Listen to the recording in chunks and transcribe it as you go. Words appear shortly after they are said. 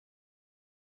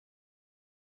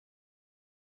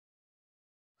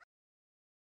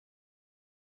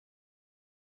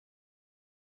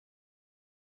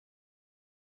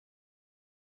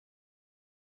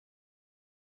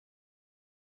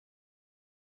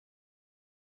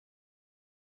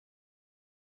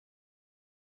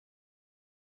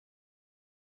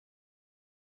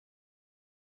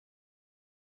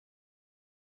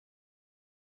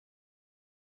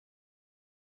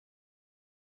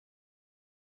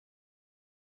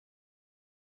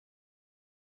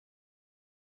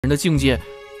的境界。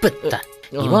笨蛋，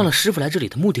你忘了师傅来这里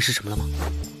的目的是什么了吗？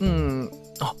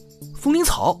风铃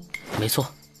草。没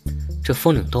错，这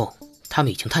风岭洞他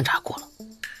们已经探查过了，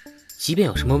即便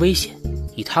有什么危险，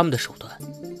以他们的手段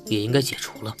也应该解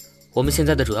除了。我们现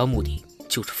在的主要目的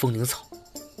就是风铃草。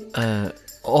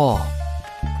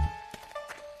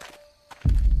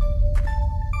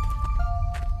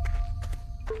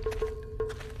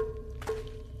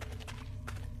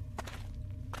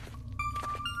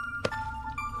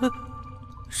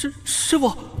师傅，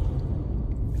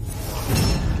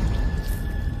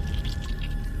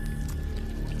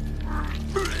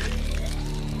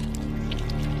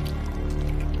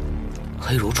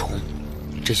黑蠕虫，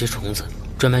这些虫子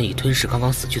专门以吞噬刚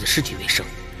刚死去的尸体为生。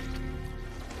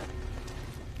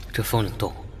这风岭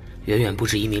洞远远不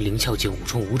止一名灵窍境武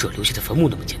中武者留下的坟墓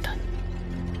那么简单。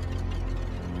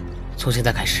从现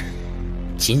在开始，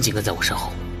紧紧跟在我身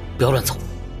后，不要乱走。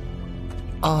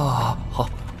啊，好。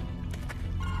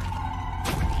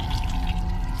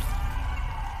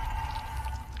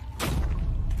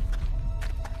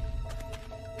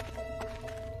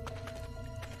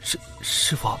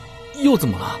师傅，又怎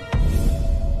么了？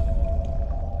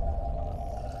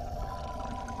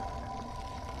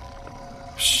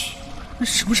嘘，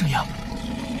什么声音啊？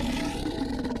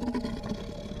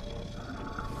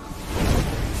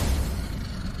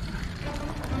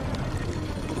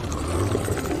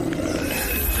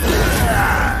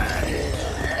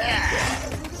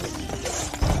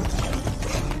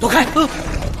躲开！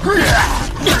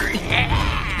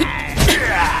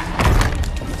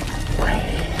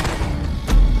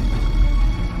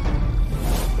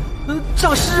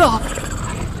诈尸啊！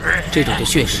这种的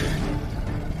血食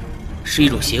是一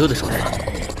种邪恶的手法，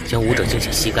将武者精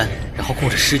血吸干，然后控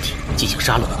制尸体进行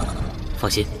杀戮。放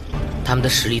心，他们的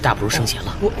实力大不如生前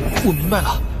了。我明白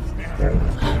了。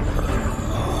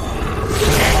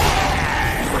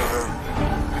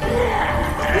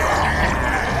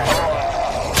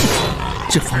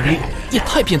这风铃也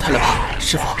太变态了吧，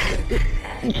师傅！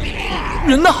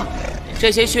人呢？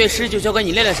这些血尸就交给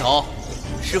你练练手。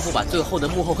师傅把最后的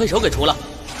幕后黑手给除了。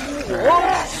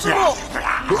师傅。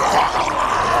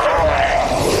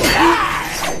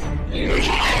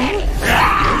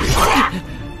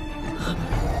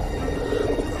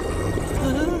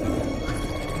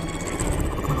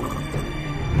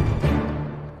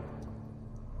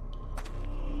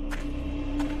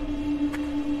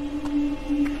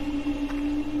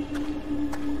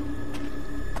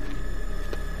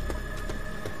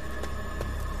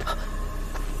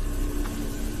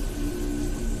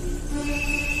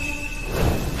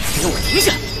给我停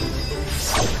下！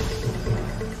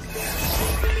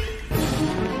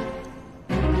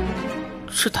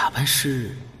这打扮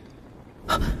是……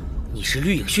你是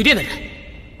绿影血殿的人？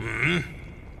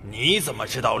你怎么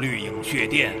知道绿影血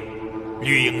殿？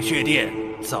绿影血殿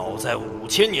早在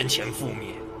5000年前覆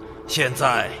灭，现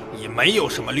在已没有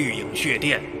什么绿影血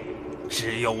殿，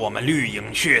只有我们绿影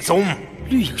血宗。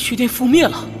绿影血殿覆灭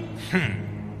了？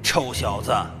臭小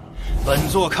子，本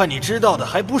座看你知道的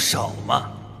还不少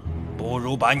嘛，不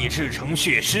如把你制成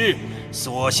血尸，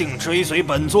索性追随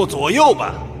本座左右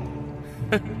吧。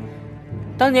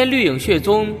当年绿影血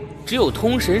宗只有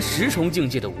通神10重境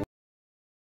界的武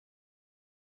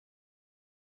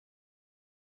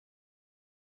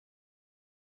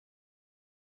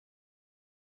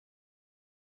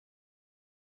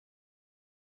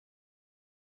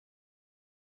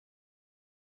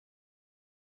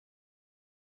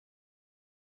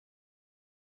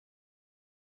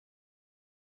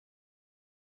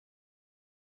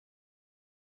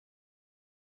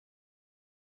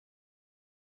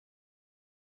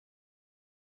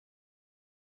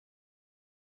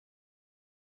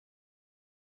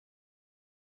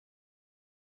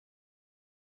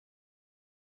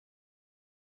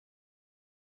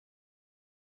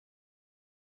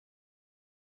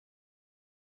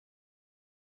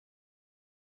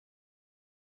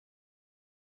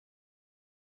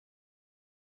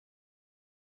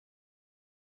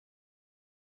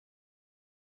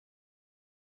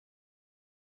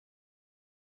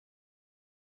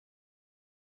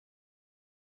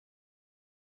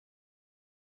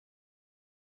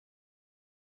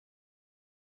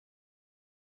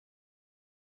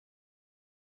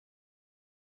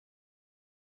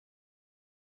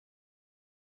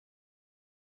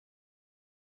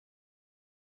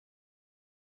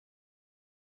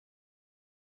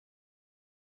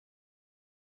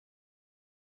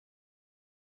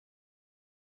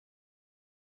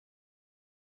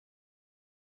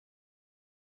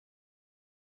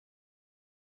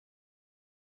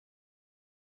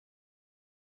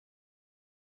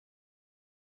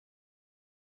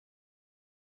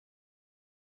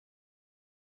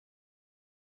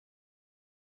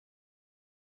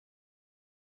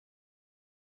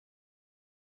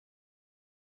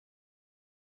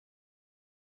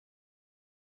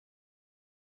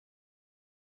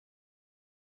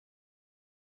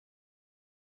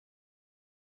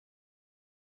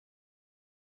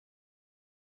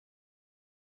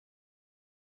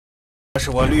这是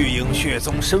我绿影血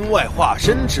宗身外化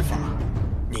身之法，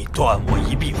你断我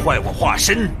一臂，坏我化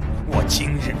身，我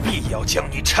今日必要将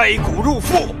你拆骨入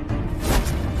腹。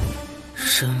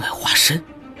身外化身，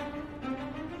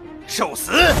受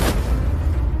死！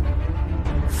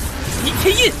逆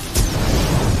天印，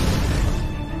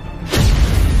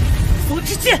风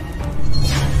之剑。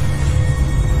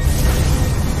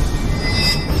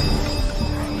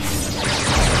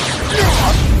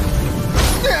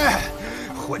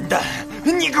混蛋！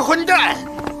你个混蛋！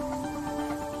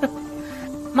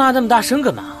骂那么大声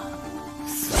干嘛？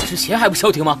死之前还不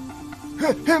消停吗？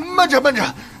慢着，慢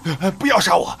着，不要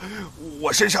杀我！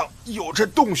我身上有着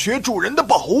洞穴主人的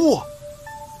宝物。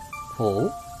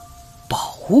哦，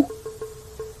宝物？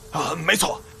没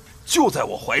错，就在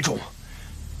我怀中。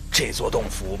这座洞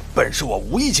府本是我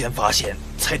无意间发现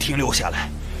才停留下来。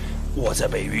我在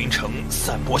北云城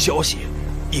散播消息，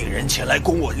引人前来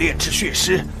供我炼制血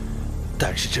尸。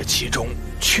但是这其中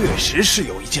确实是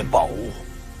有一件宝物。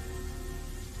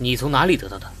你从哪里得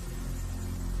到的？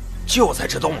就在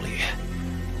这洞里。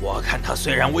我看它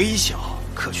虽然微小，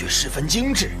可却十分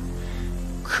精致。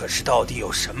可是到底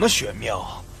有什么玄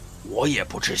妙，我也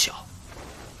不知晓。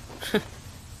哼，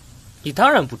你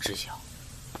当然不知晓，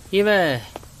因为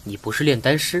你不是炼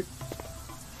丹师。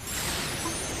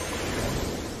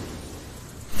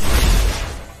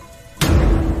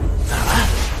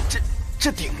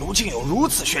这鼎炉竟有如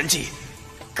此玄机，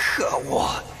可恶！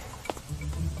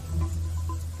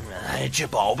这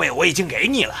宝贝我已经给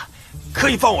你了，可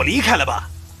以放我离开了吧？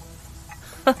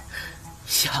哼，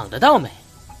想得到没？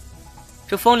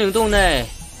这风岭洞内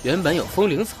原本有风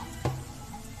铃草，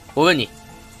我问你，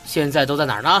现在都在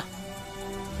哪儿呢？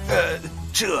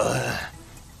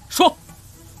说。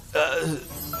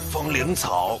风铃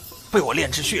草被我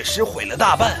炼制血尸毁了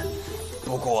大半，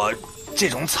不过这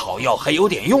种草药还有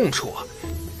点用处，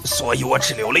所以我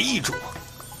只留了一株。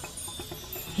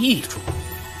一株？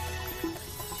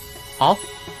好，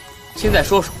现在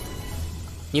说说，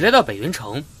你来到北云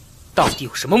城，到底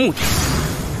有什么目的？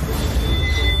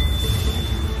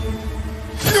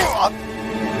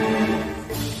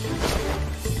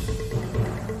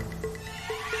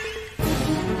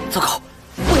糟糕，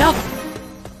不良！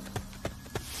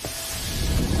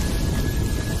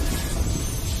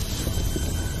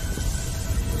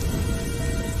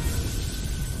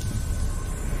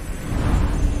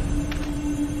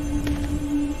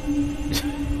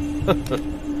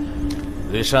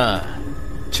吕善，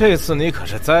这次你可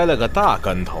是栽了个大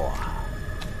跟头啊！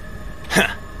哼，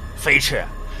飞驰，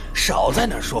少在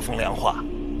那儿说风凉话。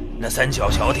那三角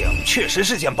小鼎确实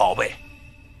是件宝贝，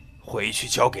回去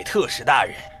交给特使大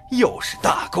人，又是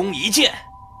大功一件。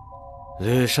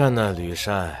吕善呐，吕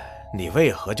善，你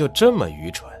为何就这么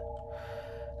愚蠢？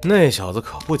那小子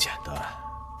可不简单，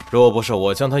若不是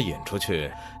我将他引出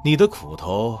去，你的苦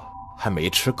头还没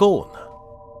吃够呢。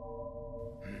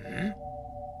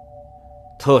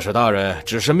特使大人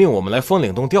只是命我们来风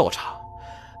岭洞调查，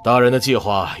大人的计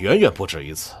划远远不止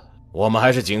于此，我们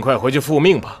还是尽快回去复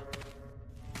命吧。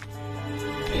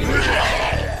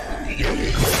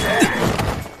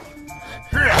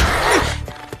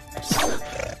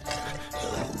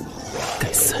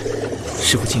该死，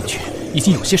师傅进去已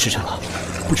经有些时辰了，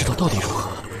不知道到底如何。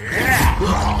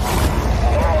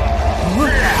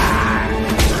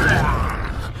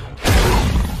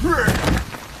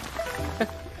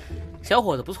小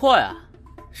伙子不错呀，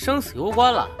生死攸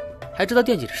关了，还知道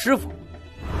惦记着师傅。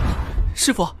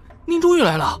师傅，您终于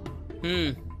来了。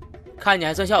看你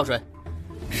还算孝顺，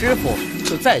师傅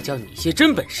就再教你一些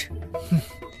真本事。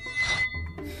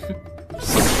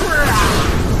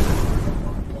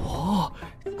哦，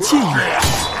剑意。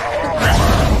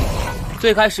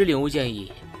最开始领悟剑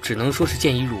意，只能说是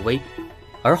剑意入微，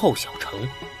而后小成、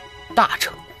大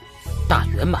成、大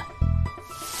圆满。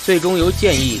最终由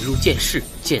剑意入剑势，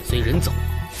剑随人走，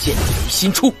剑随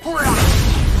心出。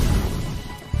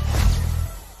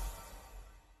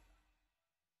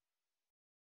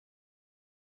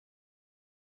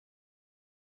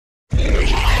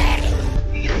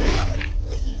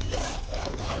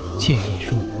剑意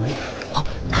入微啊！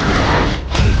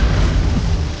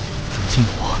如今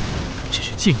我只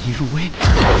是剑意入微。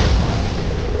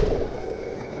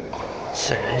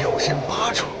此人肉身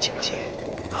8重境界，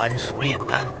谙熟炼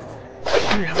丹，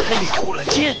居然还领悟了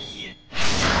剑意，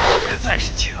实在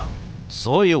是强。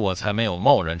所以我才没有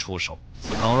贸然出手。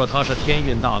倘若他是天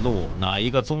运大陆哪一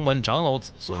个宗门长老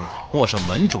子孙，或是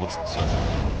门主子孙，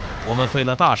我们费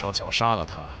了大手脚杀了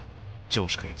他，就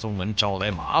是给宗门招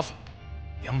来麻烦。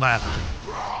明白了，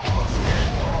若此人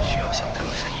需要向特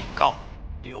使禀告，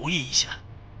留意一下。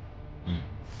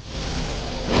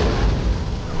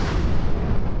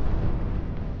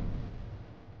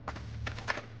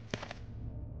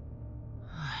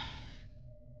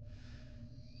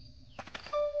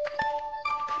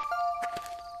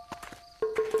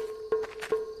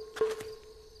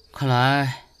看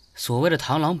来所谓的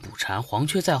螳螂捕蝉，黄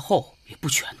雀在后也不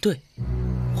全对。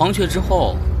黄雀之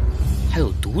后还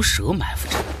有毒蛇埋伏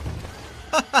着。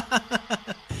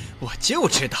我就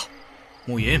知道，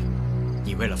暮云，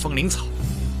你为了风铃草，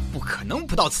不可能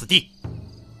不到此地。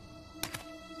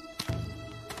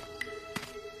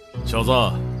小子，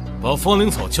把风铃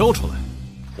草交出来，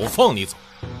我放你走。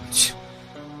切，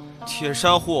铁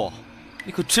珊瑚，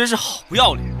你可真是好不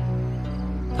要脸！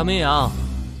唐明阳，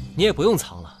你也不用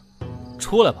藏了，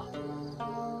出来吧。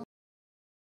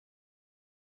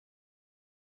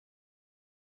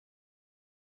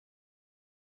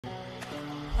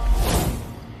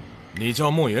你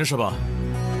叫暮云是吧？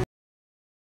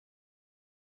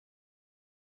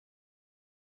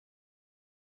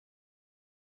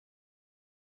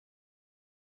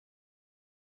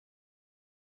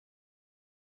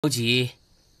着急，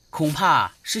恐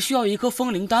怕是需要一颗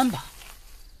风灵丹吧？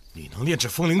你能炼制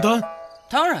风灵丹？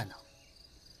当然能，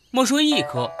莫说1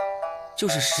颗，就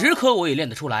是10颗我也炼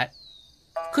得出来。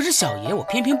可是小爷我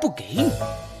偏偏不给你。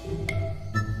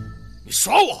你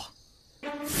耍我！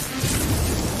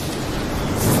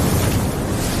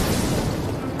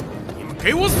你们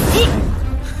给我死！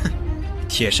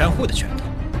铁珊瑚的拳头，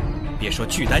别说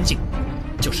巨丹境，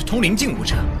就是通灵境武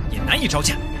者也难以招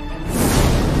架。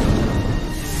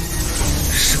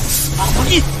生死八方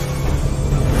印！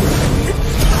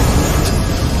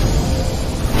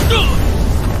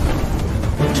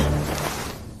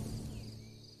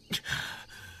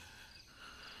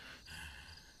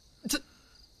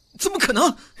怎么可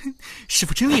能？师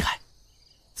傅真厉害！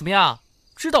怎么样，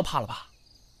知道怕了吧？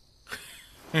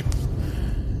很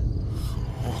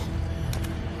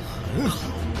好。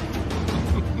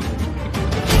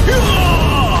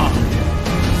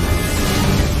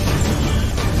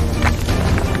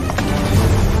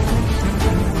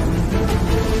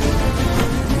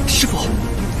师傅，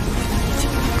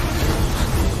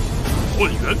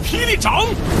混元霹雳掌！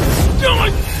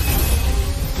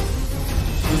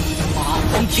八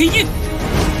荒天印！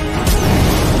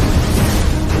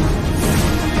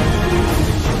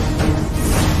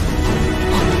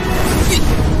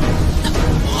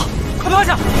快趴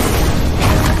下！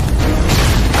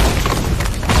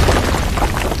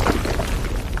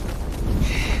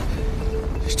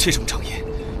这种掌印，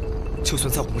就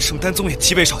算在我们圣丹宗也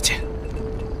极为少见。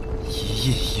一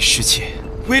印一世界，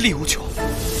威力无穷。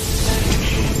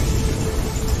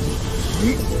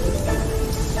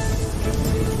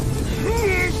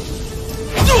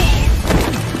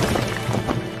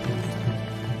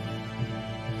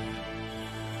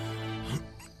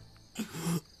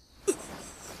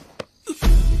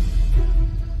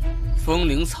风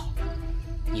灵草，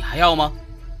你还要吗？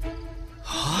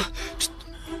啊！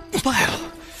这败了！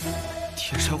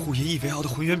铁珊瑚引以为傲的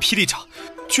浑元霹雳掌，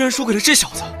居然输给了这小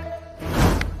子。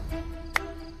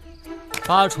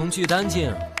8重巨丹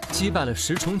境击败了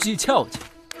10重巨窍境，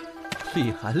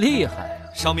厉害厉害啊！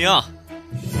尚明，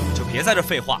就别在这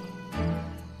废话了。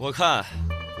我看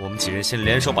我们几人先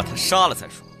联手把他杀了再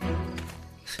说。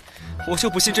我就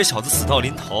不信这小子死到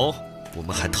临头，我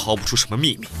们还掏不出什么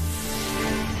秘密。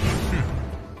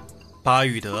巴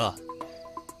玉德，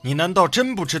你难道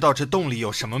真不知道这洞里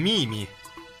有什么秘密？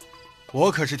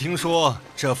我可是听说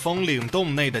这风岭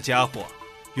洞内的家伙，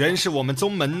原是我们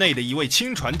宗门内的一位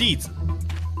亲传弟子。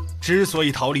之所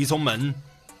以逃离宗门，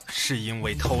是因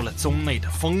为偷了宗内的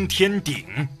封天鼎。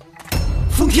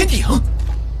封天鼎，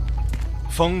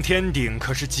封天鼎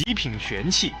可是极品玄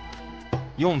器，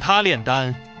用它炼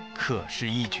丹可是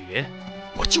一绝。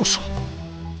我就说，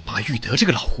巴玉德这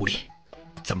个老狐狸，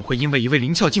怎么会因为一位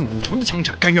灵窍境5重的强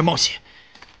者甘愿冒险？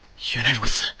原来如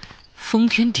此，封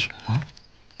天鼎吗？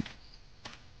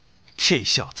这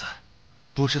小子，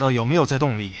不知道有没有在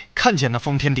洞里看见那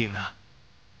封天鼎呢？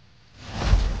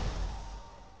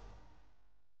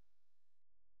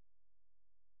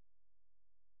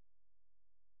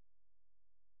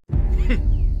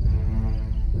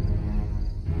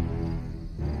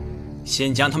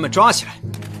先将他们抓起来，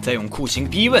再用酷刑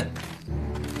逼问，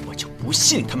我就不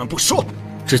信他们不说。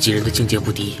这几人的境界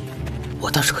不低，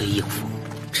我倒是可以应付，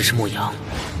只是牧羊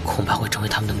恐怕会成为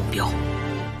他们的目标。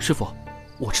师傅，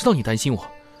我知道你担心我，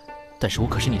但是我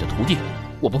可是你的徒弟，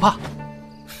我不怕。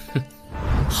哼，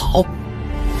好。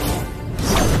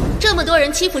这么多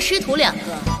人欺负师徒2个，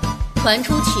传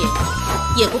出去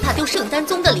也不怕丢圣丹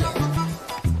宗的脸。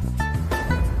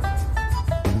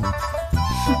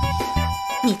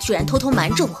你居然偷偷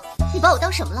瞒着我，你把我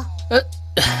当什么了？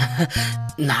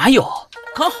哪有，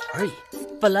刚好而已。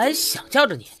本来想叫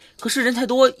着你，可是人太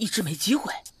多，一直没机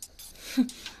会。哼，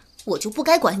我就不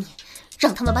该管你，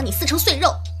让他们把你撕成碎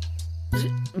肉。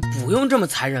不用这么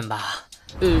残忍吧？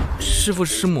师父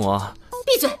师母，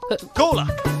闭嘴！够了！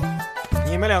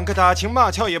你们两个打情骂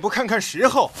俏也不看看时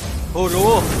候，不如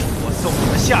我送你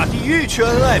们下地狱去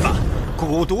恩爱吧！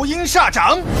蛊毒阴煞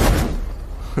掌！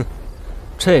哼，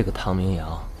这个唐明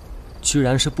阳，居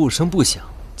然是不声不响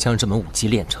将这门武技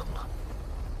练成了，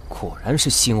果然是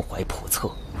心怀叵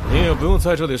测。你也不用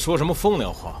在这里说什么风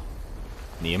凉话，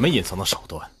你们隐藏的手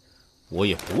段，我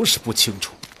也不是不清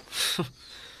楚。哼，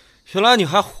原来你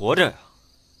还活着呀！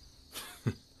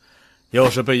哼，要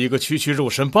是被一个区区肉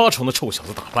身8重的臭小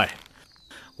子打败，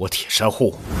我铁山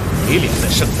户没脸在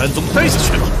圣丹宗待下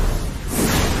去了。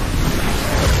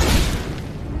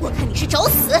我看你是找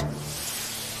死！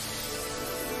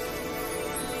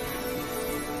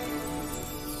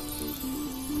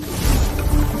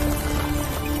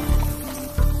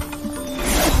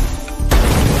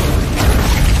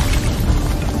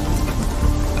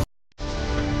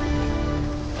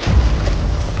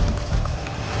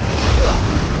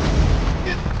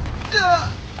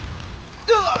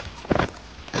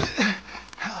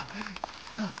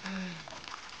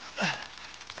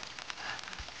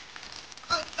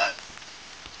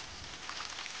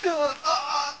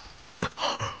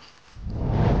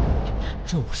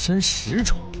肉身10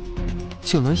重，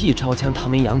就能一招将唐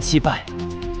明阳击败。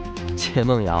钱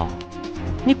梦瑶，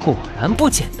你果然不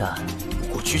简单。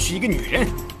不过区区一个女人，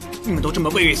你们都这么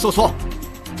畏畏缩缩，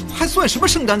还算什么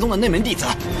圣丹宗的内门弟子？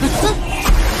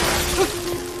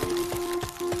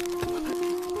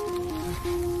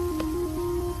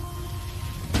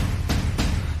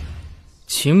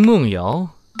秦梦瑶，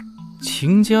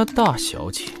秦家大小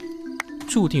姐，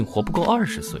注定活不够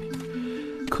20岁。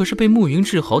可是被慕云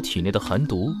治好体内的寒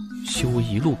毒，修为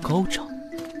一路高涨。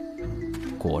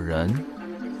果然，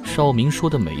少明说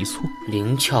的没错，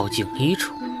灵窍境1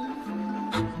重。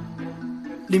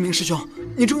黎明师兄，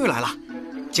你终于来了，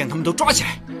将他们都抓起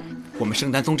来，我们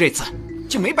圣丹宗这次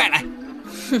就没白来。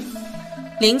哼，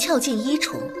灵窍境1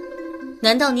重，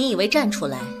难道你以为站出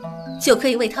来就可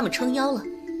以为他们撑腰了？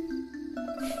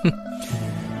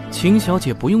哼，秦小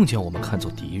姐不用将我们看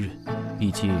作敌人，毕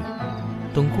竟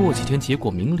等过几天结果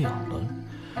明了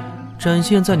了，展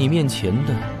现在你面前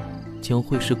的将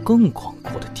会是更广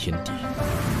阔的天地。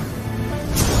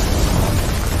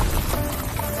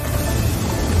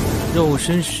肉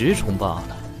身10重罢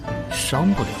了，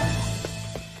伤不了我。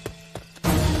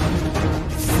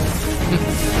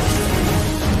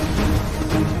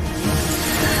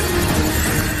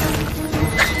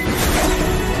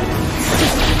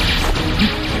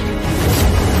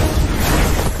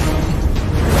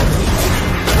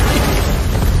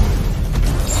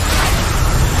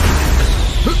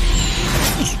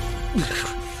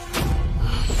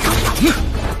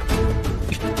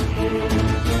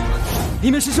黎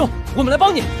明师兄，我们来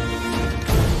帮你。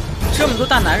这么多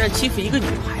大男人欺负一个女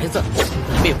孩子，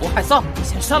你们也不害臊？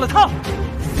先杀了他！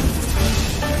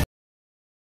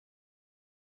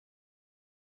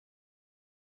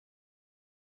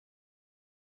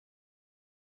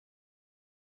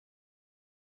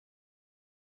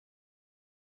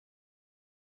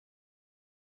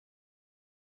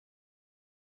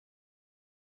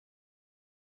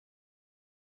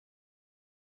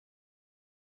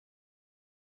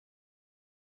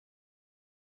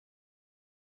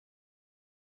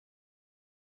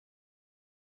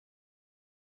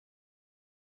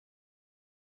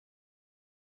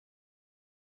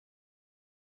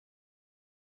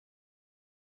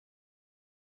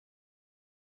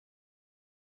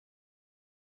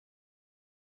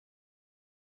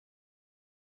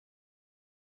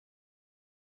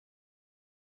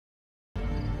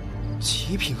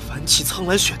极品凡气苍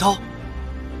蓝雪刀，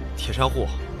铁山户，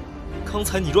刚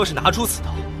才你若是拿出此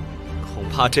刀，恐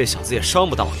怕这小子也伤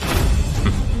不到你。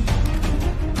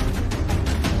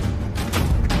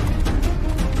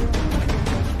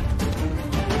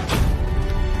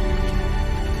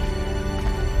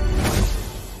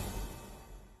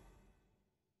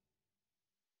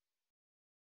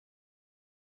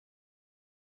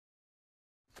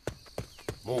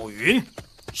暮云，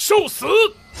受死！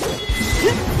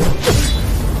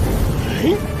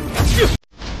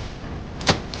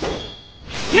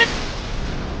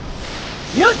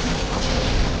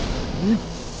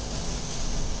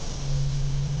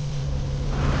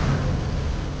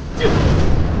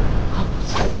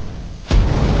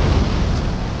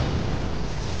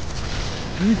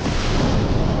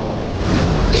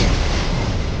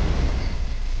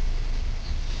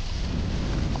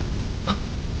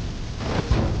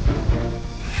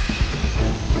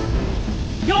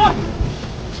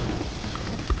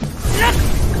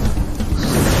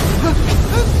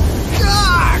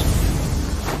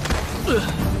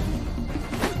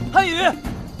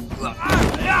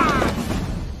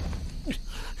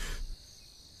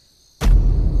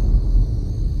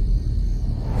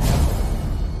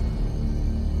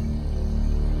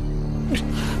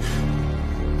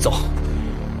走。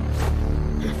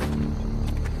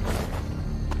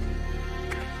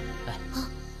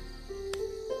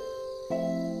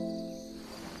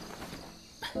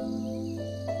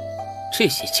这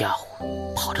些家伙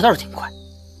跑着倒是挺快。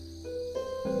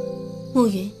暮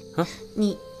云，啊，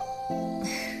你，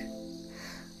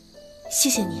谢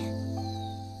谢你。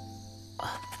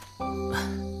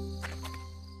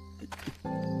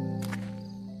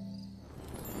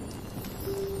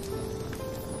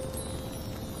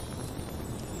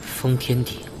封天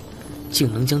鼎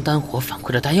竟能将丹火反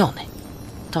馈到丹药内，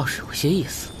倒是有些意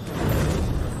思。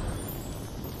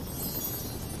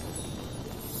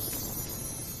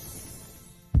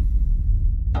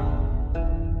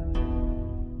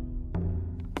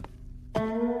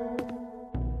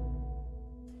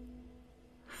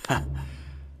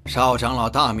少长老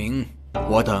大名，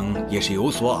我等也是有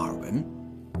所耳闻。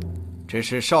只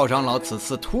是少长老此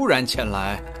次突然前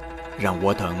来，让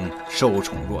我等受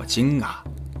宠若惊啊！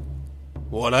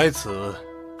我来此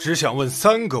只想问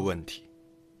3个问题：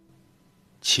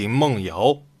秦梦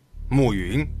瑶、慕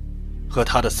云和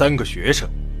他的3个学生，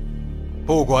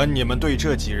不管你们对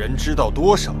这几人知道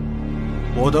多少，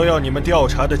我都要你们调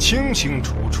查得清清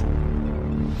楚楚。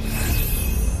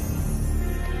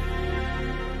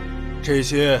这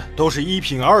些都是1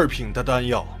品、2品的丹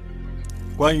药。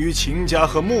关于秦家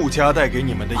和穆家带给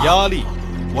你们的压力，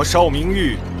我邵明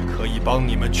玉可以帮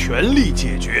你们全力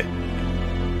解决。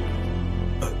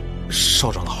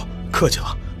少长老，客气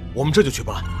了，我们这就去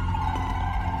办。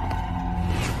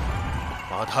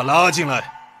把他拉进来。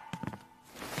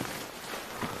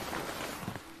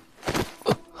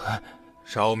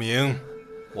少明，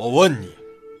我问你，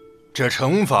这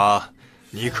惩罚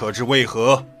你可知为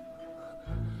何？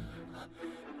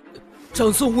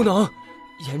长孙无能，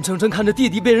眼睁睁看着弟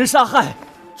弟被人杀害。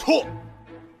错，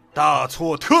大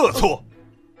错特错！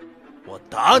我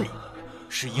打你，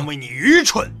是因为你愚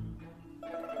蠢。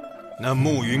那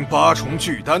暮云8重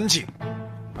巨丹境，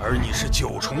而你是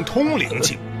9重通灵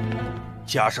境，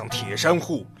加上铁山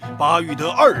户巴玉德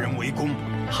2人围攻，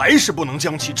还是不能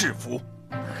将其制服，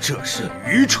这是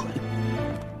愚蠢。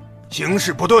行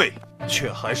事不对，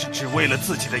却还是只为了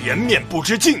自己的颜面不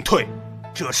知进退，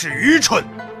这是愚蠢。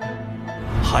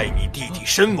害你弟弟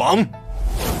身亡，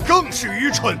更是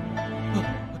愚蠢。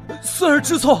孙儿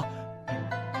知错。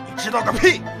你知道个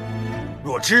屁！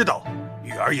若知道，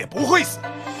玉儿也不会死。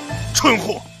蠢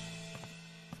货！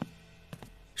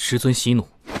师尊息怒。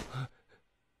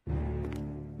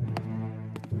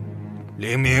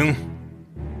灵明，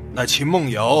那秦梦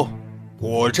瑶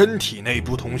果真体内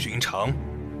不同寻常。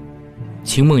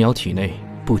秦梦瑶体内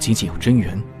不仅仅有真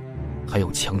元，还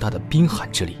有强大的冰寒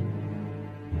之力。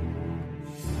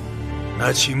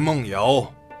那秦梦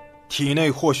瑶体内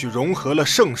或许融合了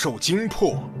圣兽精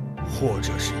魄，或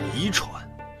者是遗传。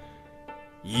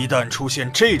一旦出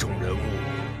现这种人物，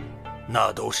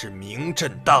那都是名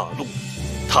震大陆、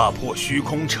踏破虚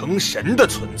空成神的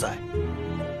存在。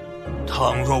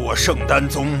倘若我圣丹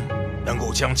宗能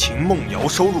够将秦梦瑶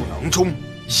收入囊中，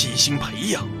细心培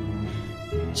养，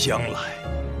将来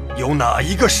有哪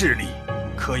一个势力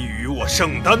可以与我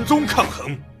圣丹宗抗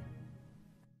衡？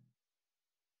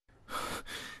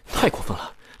太过分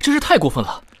了，真是太过分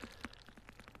了！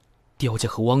刁家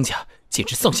和汪家简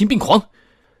直丧心病狂，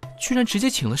居然直接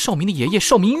请了少明的爷爷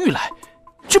邵明玉来，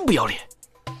真不要脸！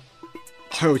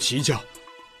还有齐家，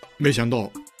没想到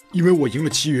因为我赢了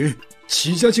齐云，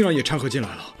齐家竟然也掺和进来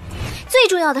了。最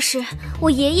重要的是，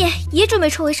我爷爷也准备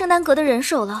成为圣丹阁的人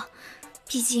手了。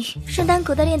毕竟圣丹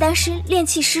阁的炼丹师、炼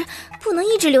器师不能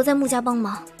一直留在穆家帮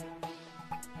忙。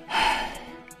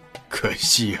可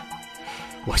惜啊，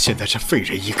我现在是废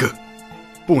人一个，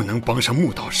不能帮上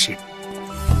穆道士。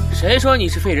谁说你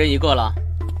是废人一个了？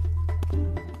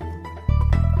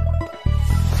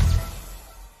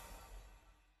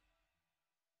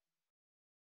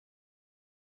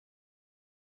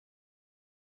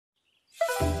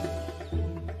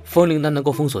风灵丹能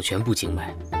够封锁全部经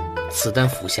脉，此丹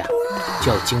服下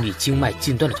就要经历经脉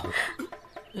尽断的痛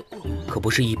苦，可不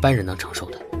是一般人能承受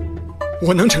的。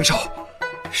我能承受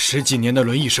，10几年的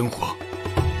轮椅生活，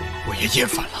我也厌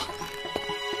烦了。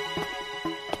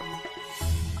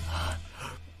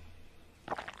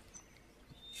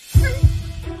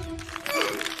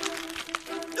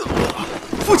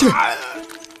父亲，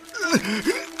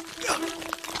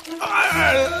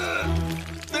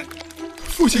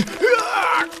父亲。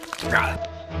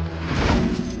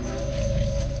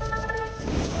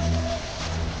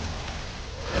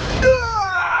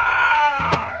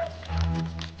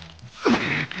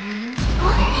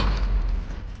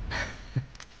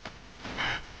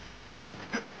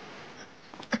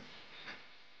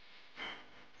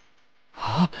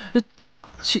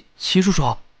齐叔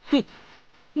叔，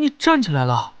你站起来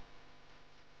了。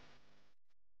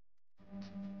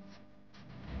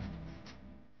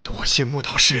多谢穆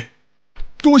导师，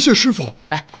多谢师傅。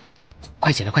哎，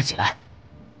快起来，快起来！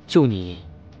就你，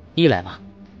一来嘛，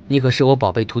你可是我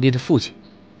宝贝徒弟的父亲；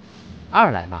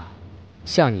二来嘛，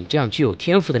像你这样具有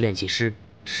天赋的炼器师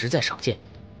实在少见；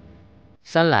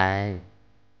三来，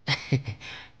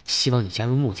希望你加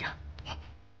入穆家。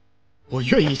我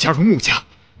愿意加入穆家。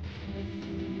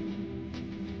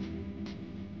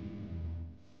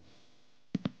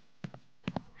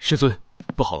师尊，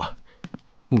不好了！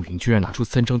慕云居然拿出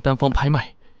3张单方拍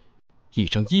卖，1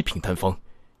张1品单方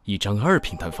，1张2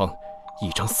品单方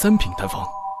，1张3品单方。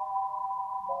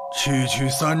区区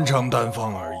3张单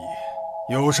方而已，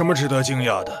有什么值得惊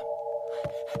讶的？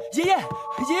爷爷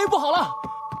不好了！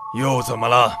又怎么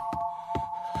了？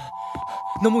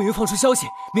那慕云放出消息，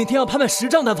明天要拍卖10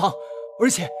张单方，而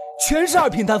且全是2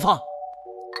品单方。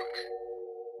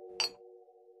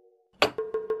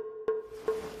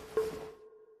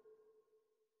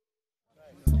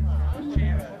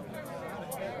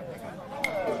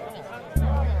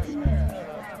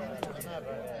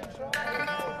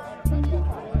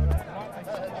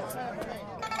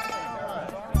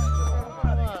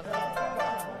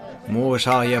穆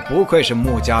少爷不愧是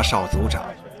穆家少族长，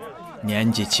年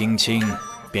纪轻轻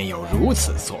便有如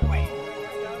此作为。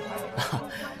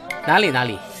哪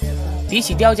里，比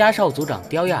起刁家少族长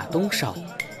刁亚东少爷，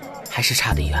还是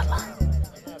差得远了。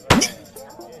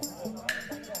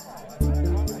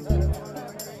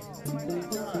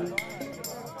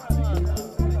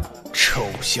臭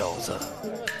小子，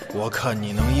我看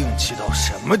你能硬气到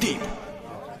什么地步？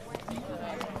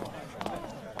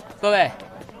各位，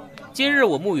今日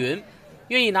我慕云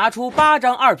愿意拿出8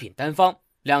张2品单方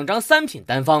，2张3品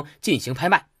单方进行拍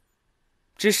卖。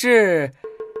只是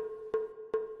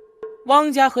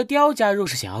汪家和刁家若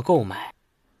是想要购买，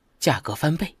价格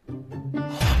翻倍。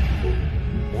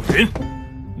慕云，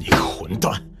你个混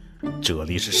蛋！这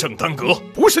里是圣丹阁，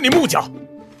不是你穆家。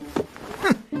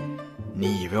哼，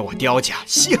你以为我刁家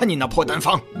稀罕你那破单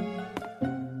方？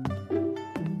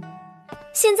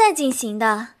现在进行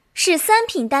的是3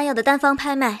品丹药的单方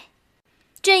拍卖。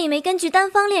这一枚根据丹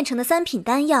方炼成的3品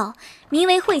丹药，名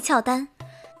为慧窍丹，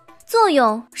作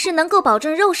用是能够保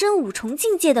证肉身5重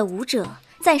境界的武者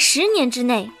在10年之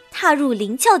内踏入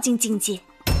灵窍境境界。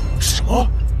什么？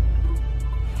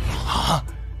啊！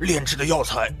炼制的药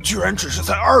材居然只是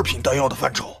在2品丹药的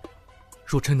范畴。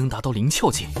若真能达到灵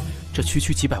窍境，这区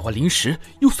几百万灵石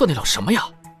又算得了什么呀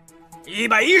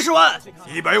？110万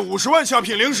，150万下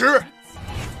品灵石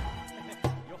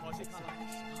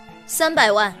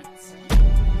，300万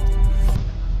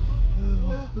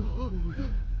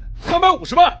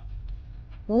，350万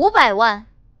，500万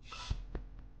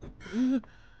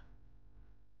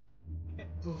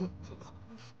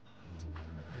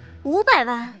，500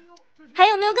万，还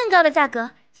有没有更高的价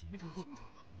格？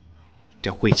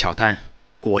这慧窍丹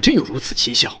果真有如此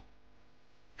奇效，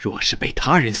若是被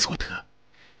他人所得，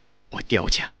我刁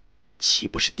家岂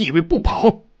不是地位不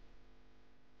保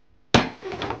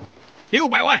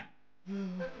？600万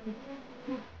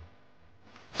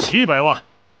，700万，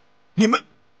你们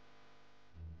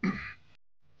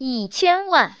1000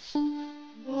万。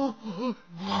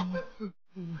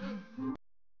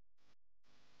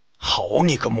好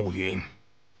你个慕云，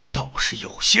倒是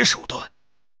有些手段。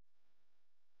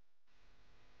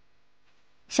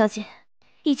小姐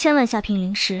，1000万下品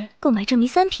灵石购买这枚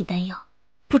3品丹药，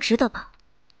不值得吧？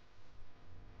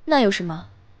那有什么？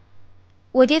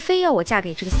我爹非要我嫁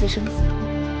给这个私生子，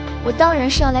我当然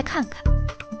是要来看看。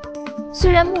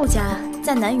虽然穆家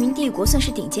在南云帝国算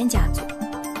是顶尖家族，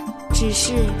只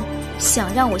是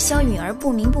想让我萧允儿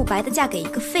不明不白地嫁给一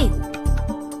个废物，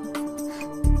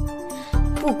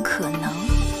不可能。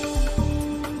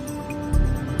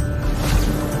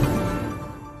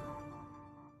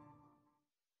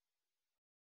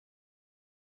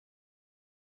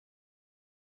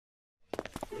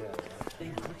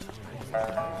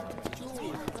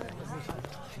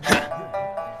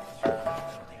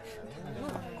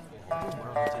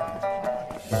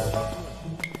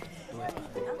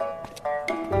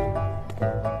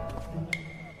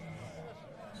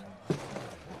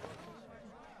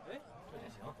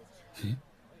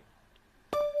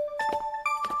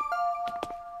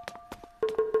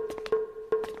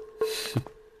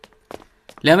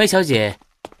2位小姐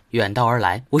远道而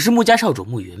来，我是穆家少主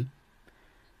慕云，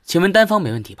请问丹方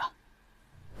没问题吧？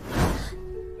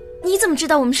你怎么知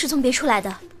道我们是从别处来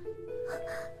的？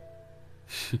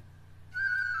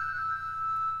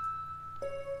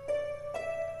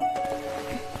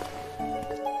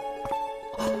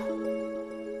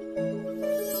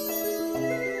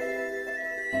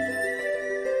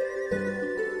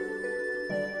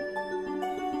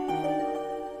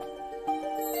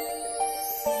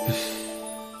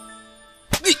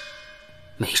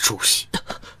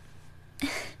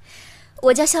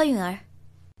我叫萧允儿，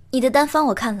你的丹方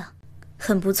我看了，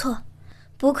很不错，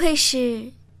不愧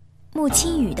是穆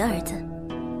青羽的儿子。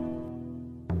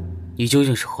你究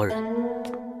竟是何人？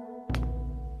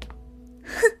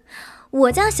哼，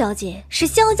我家小姐是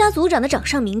萧家族长的掌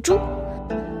上明珠，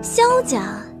萧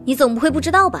家你总不会不知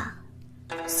道吧？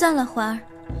算了，环儿，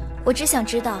我只想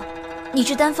知道，你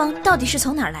这丹方到底是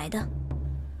从哪儿来的？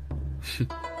哼，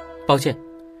抱歉，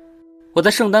我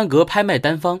在圣丹阁拍卖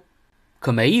丹方，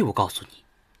可没义务告诉你，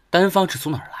丹方是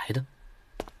从哪儿来的。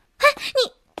哎，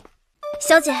你，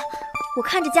小姐，我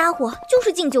看这家伙就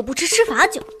是敬酒不吃吃罚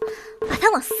酒，把他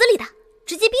往死里打，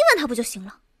直接逼问他不就行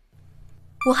了？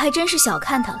我还真是小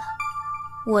看他了，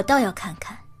我倒要看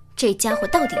看这家伙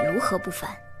到底如何不凡。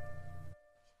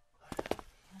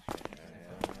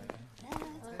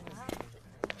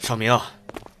少明，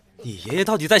你爷爷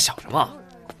到底在想什么？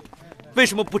为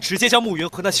什么不直接将慕云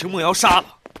和那秦梦瑶杀了？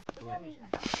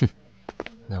哼，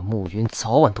那慕云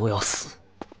早晚都要死。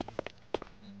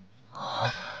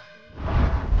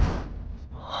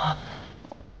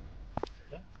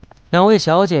两位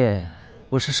小姐，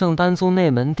我是圣丹宗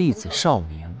内门弟子少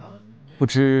明，不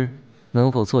知能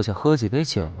否坐下喝几杯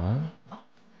酒啊？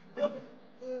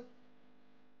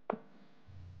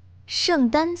圣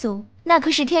丹宗那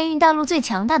可是天运大陆最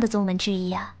强大的宗门之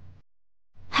一啊，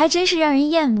还真是让人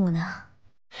羡慕呢。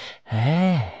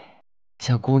哎，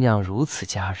像姑娘如此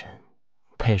佳人，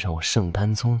配上我圣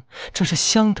丹宗，这是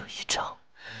相得益彰。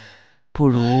不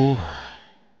如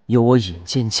由我引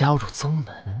荐加入宗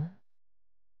门。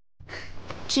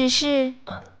只是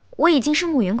我已经是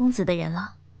慕云公子的人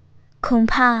了，恐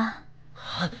怕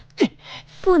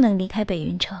不能离开北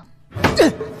云城。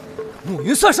慕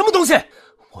云算什么东西？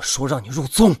我说让你入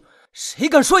宗，谁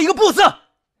敢说一个不字？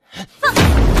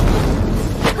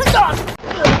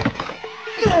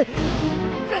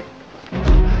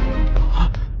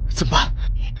怎么办？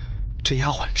这丫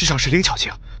鬟至少是灵巧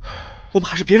境，我们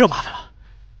还是别惹麻烦了。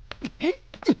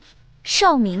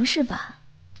少明是吧？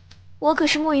我可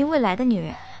是慕云未来的女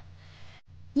人，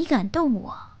你敢动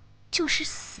我就是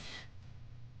死。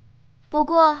不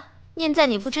过念在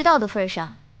你不知道的份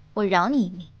上，我饶你一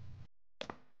命。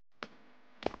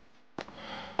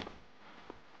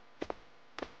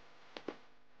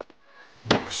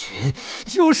慕云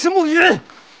又是慕云，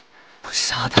不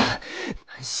杀他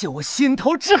难泄我心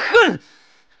头之恨。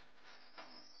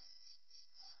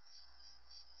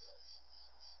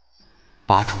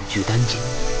8重聚丹境，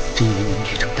真元凝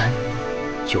聚成丹，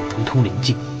有如通灵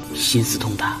境，心思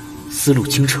通达，思路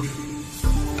清澈。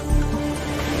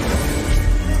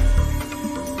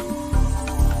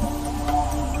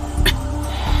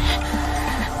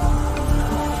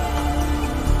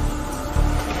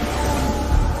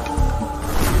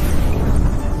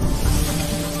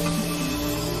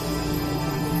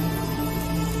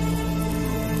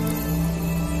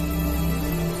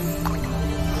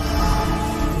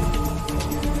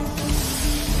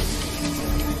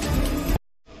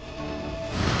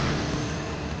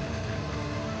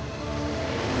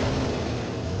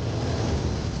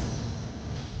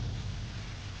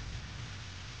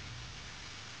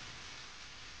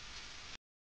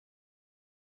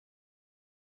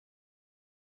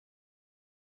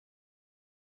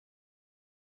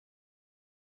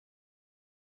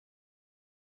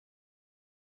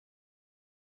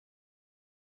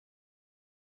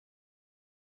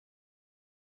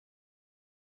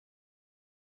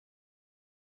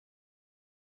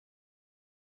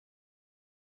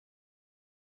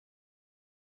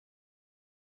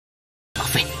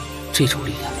这种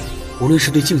力量，无论是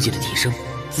对境界的提升、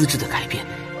资质的改变，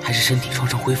还是身体创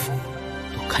伤恢复，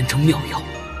都堪称妙药。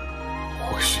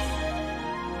或许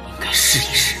应该试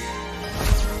一试。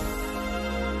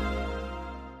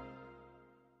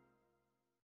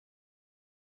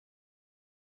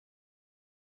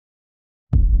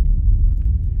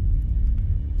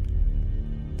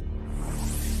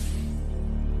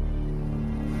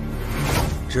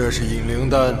这是引灵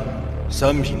丹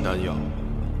，3品丹药。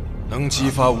能激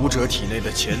发武者体内的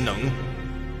潜能，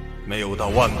没有到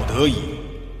万不得已，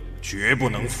绝不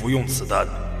能服用此丹。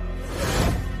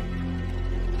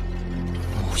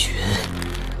慕云，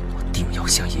我定要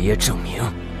向爷爷证明，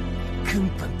根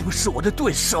本不是我的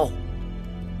对手。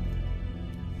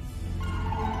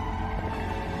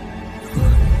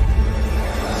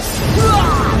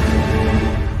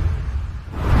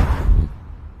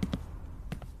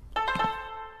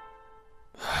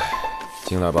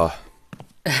进来吧。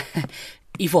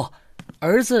义父，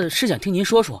儿子是想听您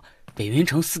说说北云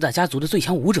城4大家族的最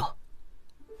强武者。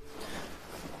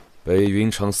北云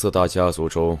城4大家族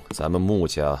中，咱们穆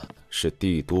家是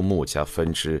帝都穆家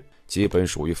分支，基本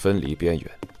属于分离边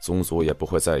缘，宗族也不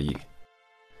会在意。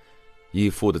义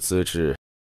父的资质。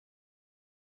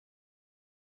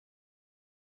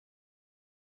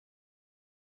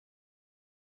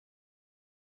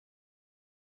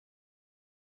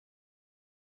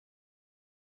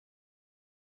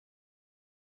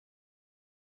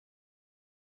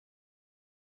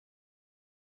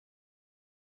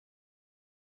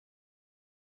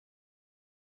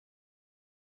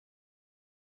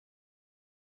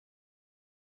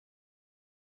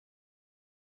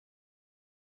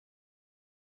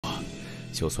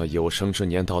就算有生之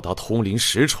年到达通灵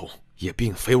10重，也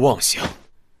并非妄想。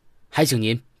还请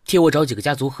您替我找几个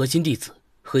家族核心弟子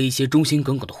和一些忠心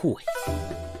耿耿的护卫。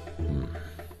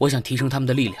我想提升他们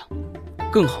的力量，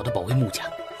更好地保卫穆家。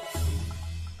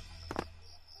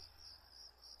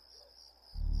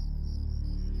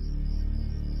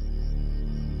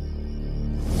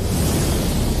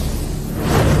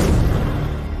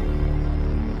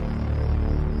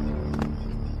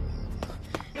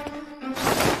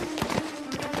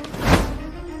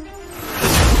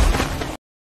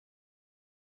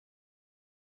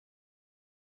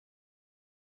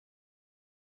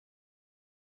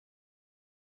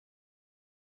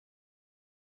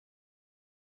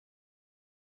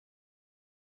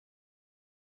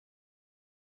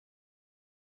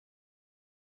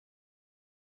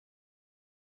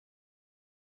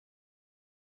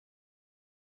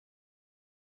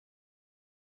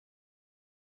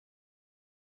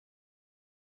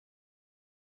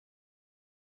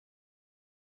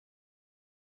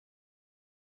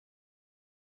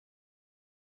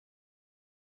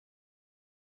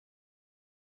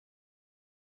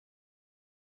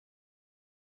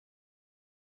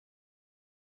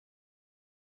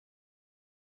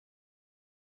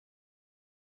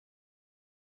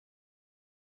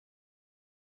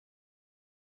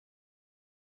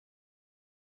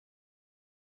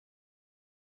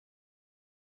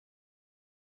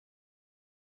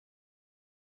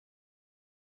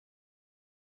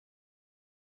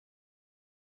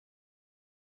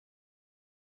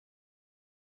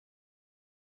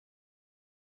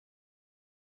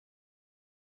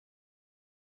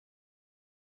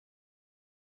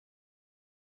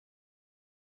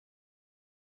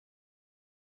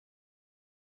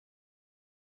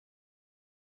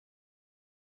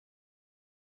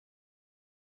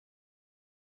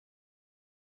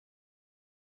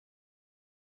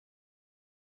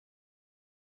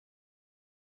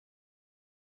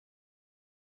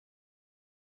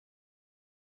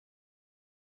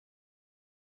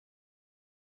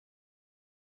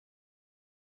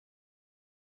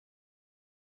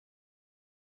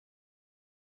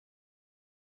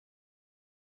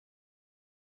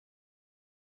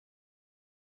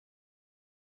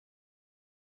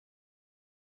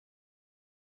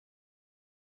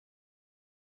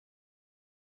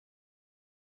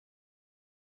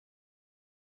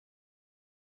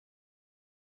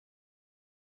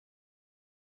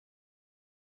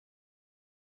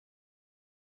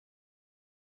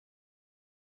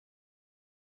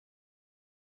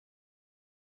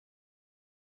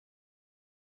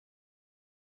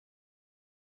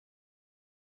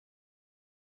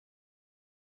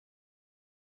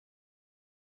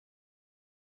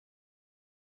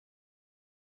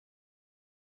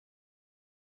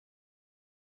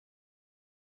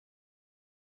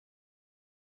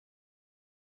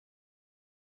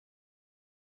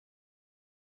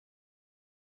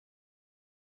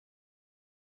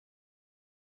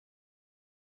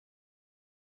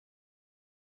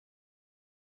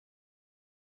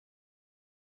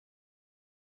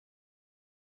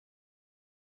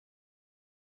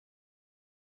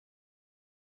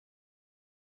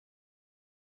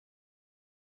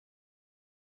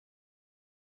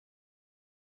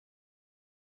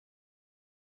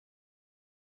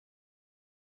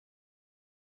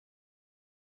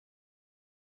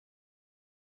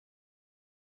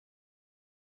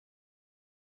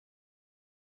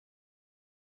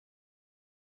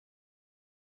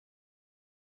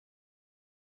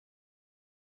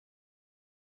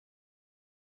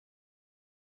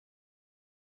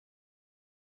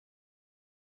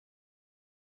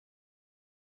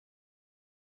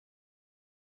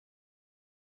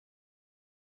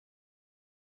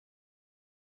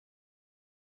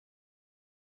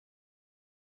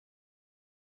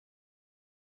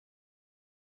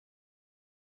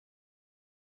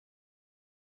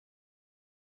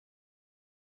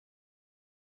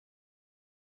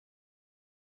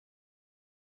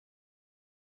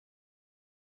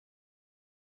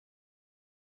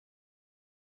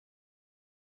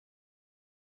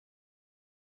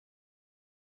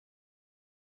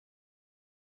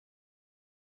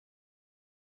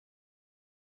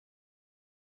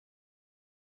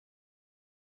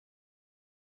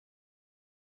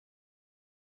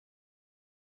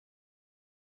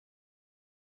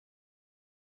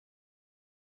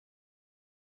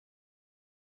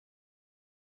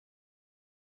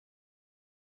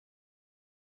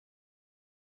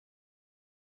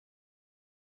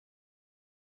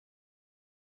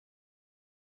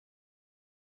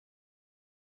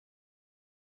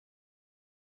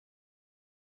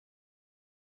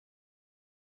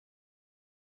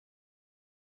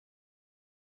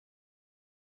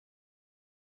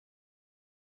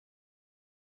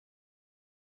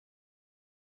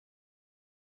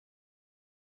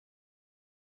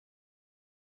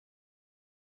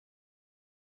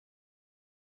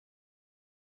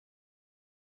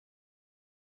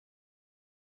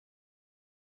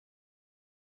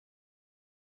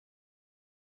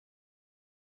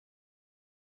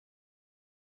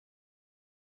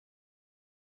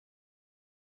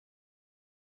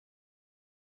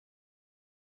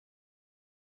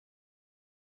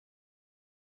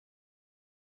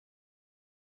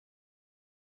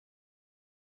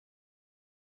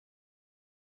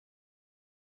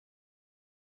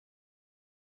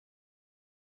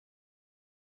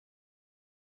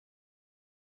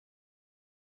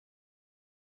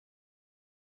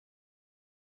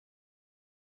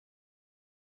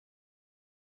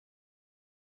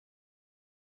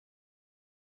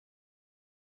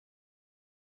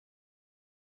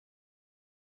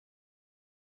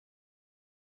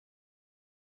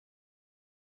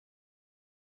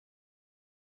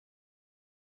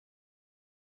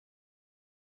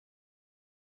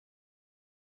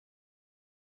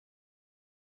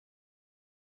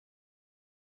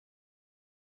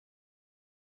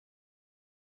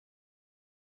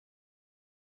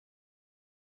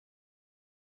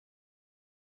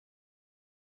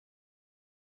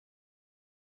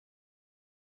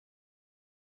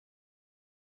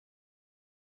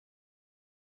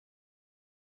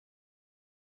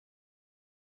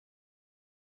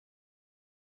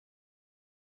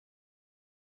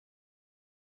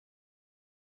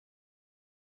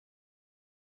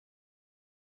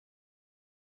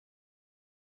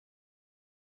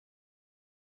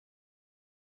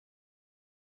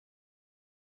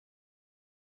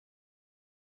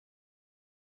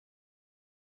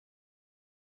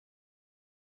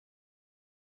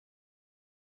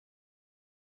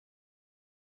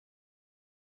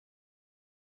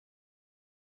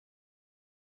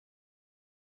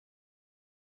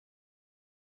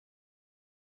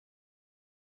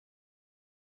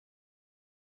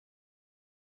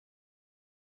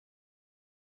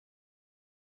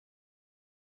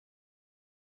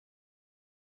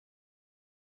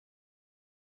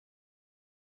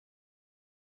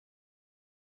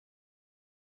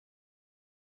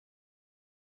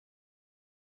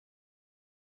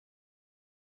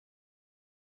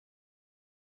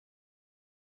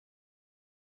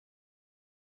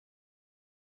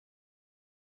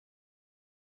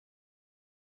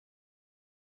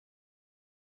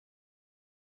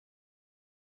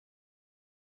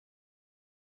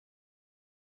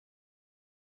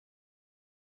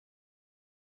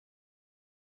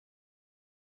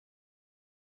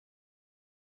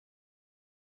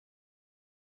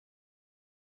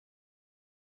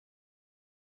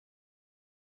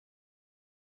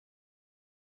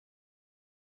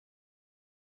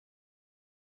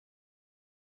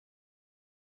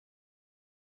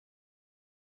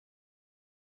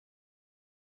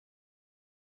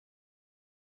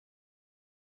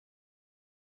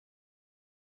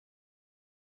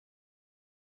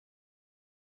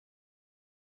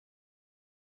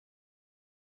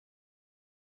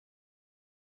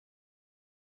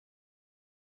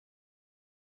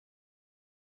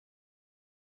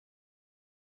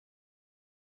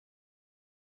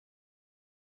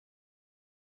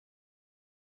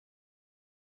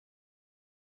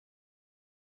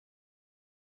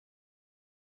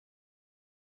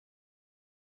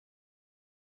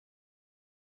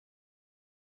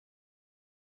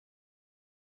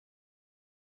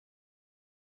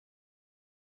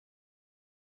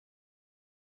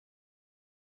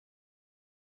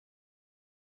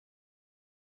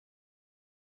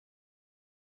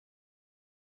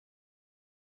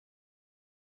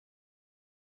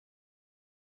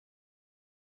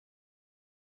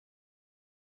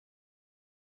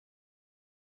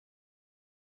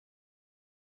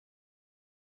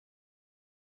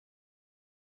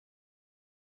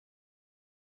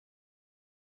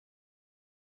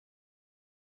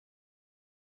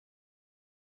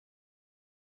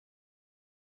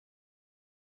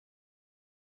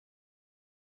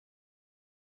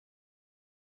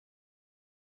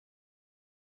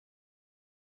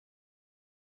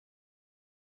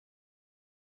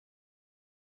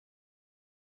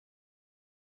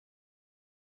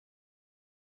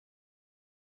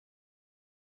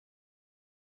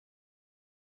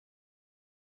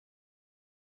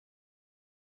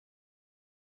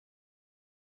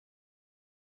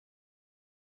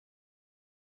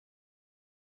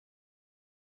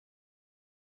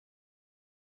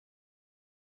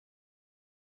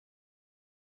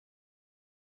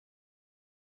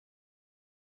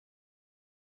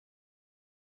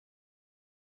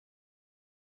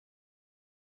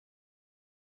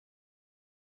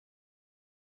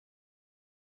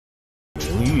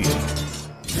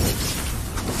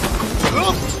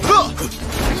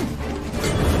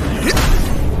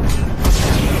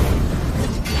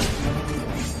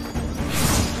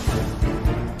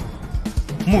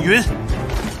暮云，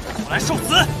过来受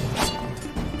死！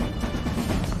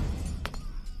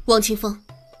王清风，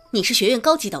你是学院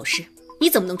高级导师，你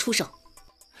怎么能出手？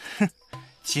哼，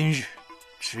今日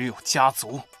只有家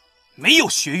族，没有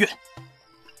学院。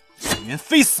暮云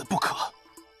非死不可，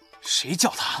谁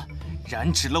叫他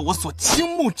染指了我所倾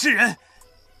慕之人？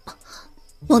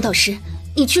王导师，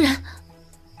你居然……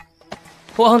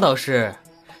王导师，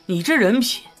你这人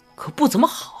品可不怎么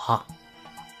好啊！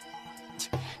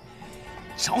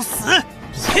找死！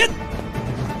切！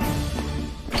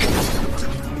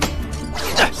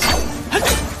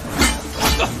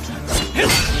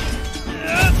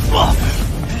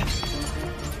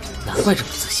难怪这么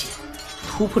自信，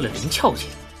突破了灵窍境，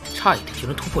差一点就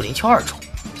能突破灵窍2重。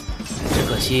只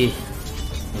可惜，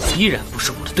你依然不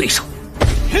是我的对手。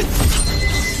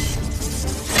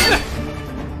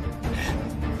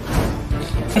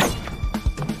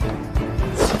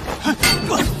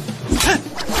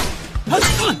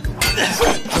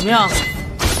怎么样，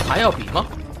还要比吗？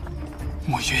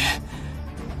暮云，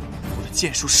我的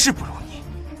剑术是不如你，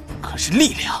可是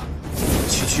力量，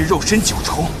区肉身9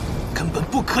重，根本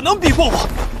不可能比过我。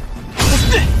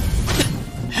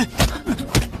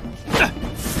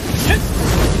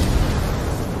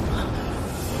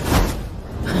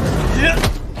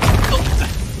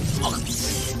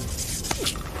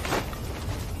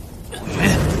暮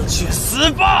云，去死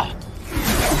吧！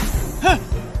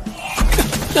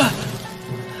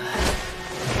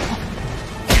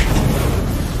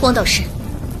王导师，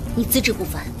你资质不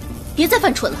凡，别再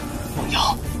犯蠢了。梦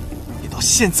瑶，你到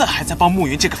现在还在帮暮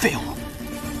云这个废物？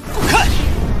不看，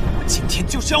我今天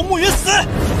就是要暮云死！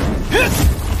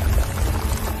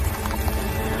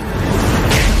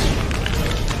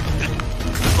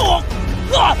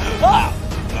八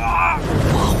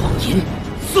荒银，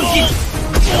碎印。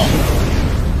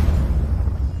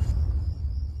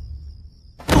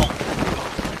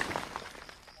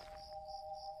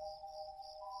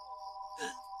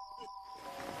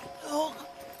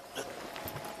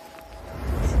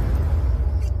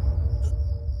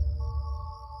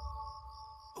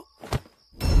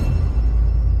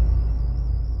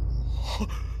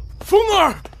风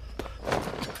儿，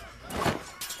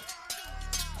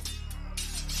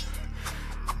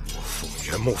我凤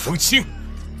元木风清，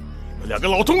你们2个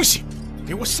老东西，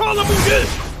给我杀了暮云！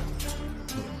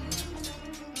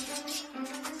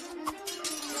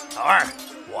老二，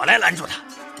我来拦住他，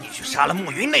你去杀了暮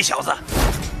云那小子。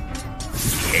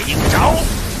铁鹰爪，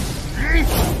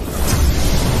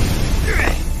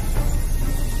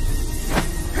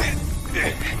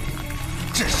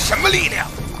这是什么力量？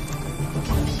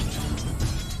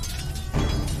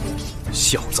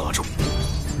小杂种，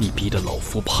你逼得老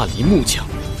夫叛离木家，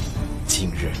今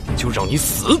日就让你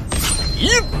死！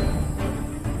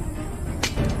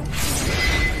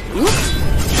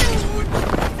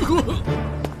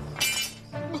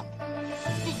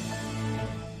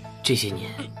这些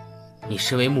年，你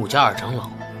身为穆家2长老，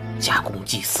加功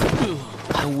祭祀，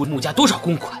贪污穆家多少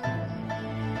公款？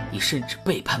你甚至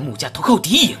背叛穆家，投靠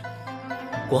敌营，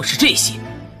光是这些，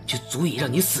就足以让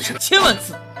你死上1000万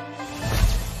次。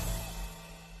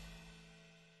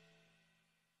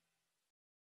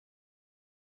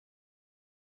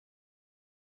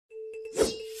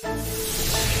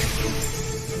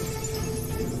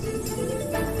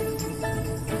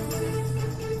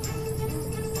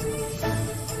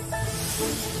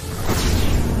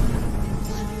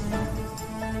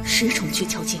10重诀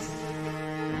窍境，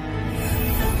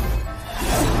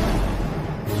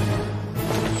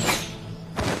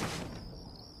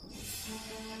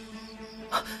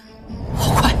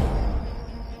好快！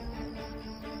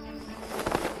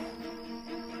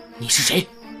你是谁？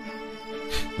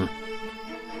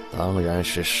当然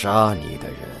是杀你的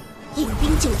人。引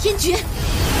兵9天诀。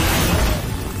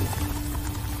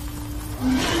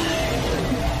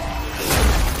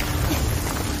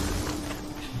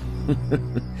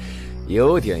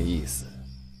有点意思，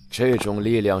这种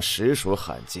力量实属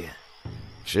罕见。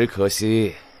只可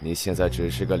惜你现在只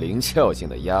是个灵窍境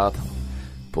的丫头，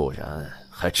不然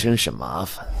还真是麻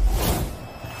烦。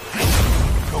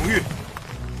耿玉，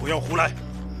不要胡来！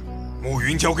暮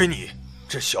云交给你，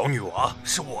这小女娃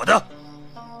是我的。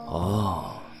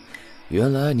哦，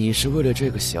原来你是为了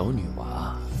这个小女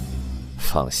娃。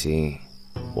放心，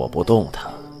我不动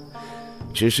她，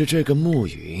只是这个暮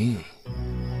云，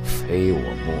非我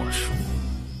莫属。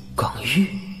耿玉，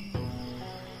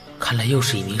看来又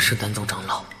是一名圣丹宗长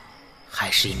老，还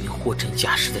是一名货真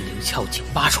价实的灵窍境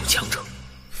8重强者。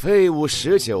废物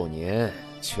19年，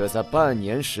却在半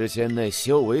年时间内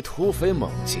修为突飞猛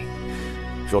进。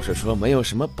若是说没有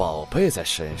什么宝贝在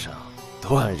身上，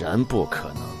断然不可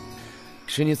能。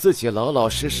是你自己老老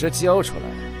实实交出来，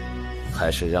还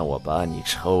是让我把你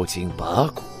抽筋拔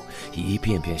骨，一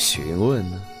遍遍询问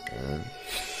呢？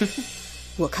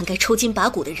我看该抽筋拔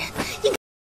骨的人应该。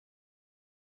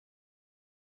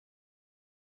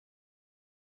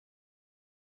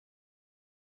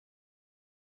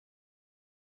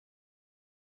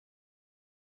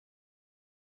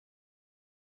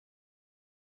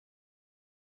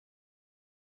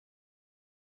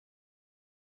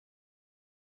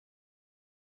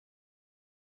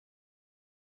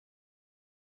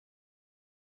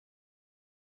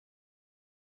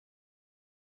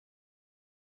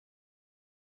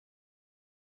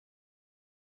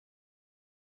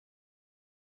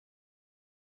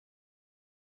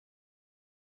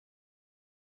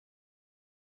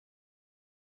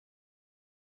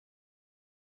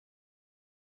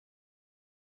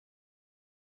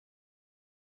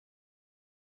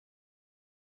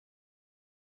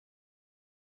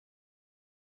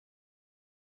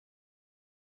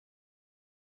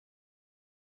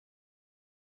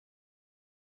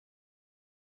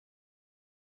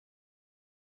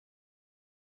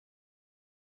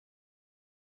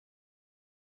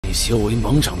你修为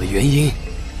猛长的原因，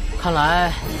看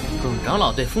来耿长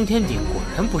老对封天鼎果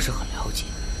然不是很了解。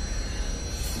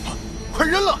快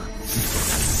扔了！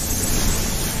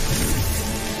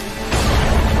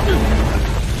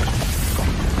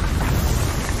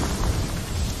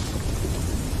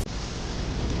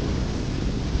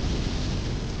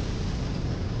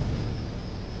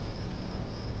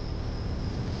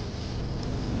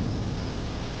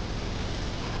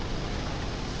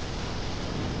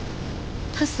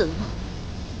他死了吗？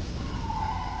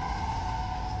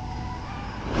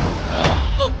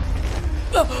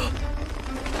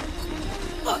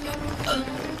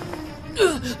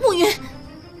暮云，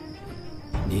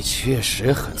你确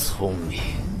实很聪明。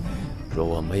若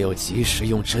我没有及时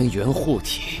用真元护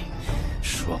体，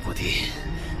说不定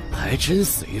还真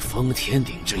死于封天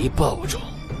鼎这一暴中。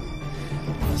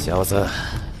小子，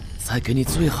再给你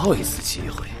最后一次机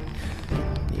会，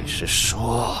你是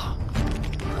说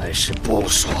还是不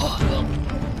说？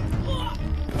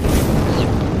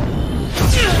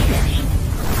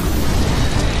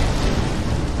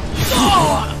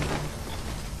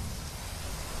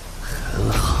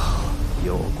很好，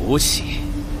有骨气。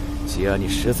既然你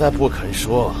实在不肯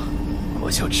说，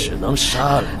我就只能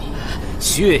杀了你，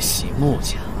血洗穆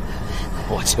家。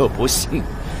我就不信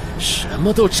什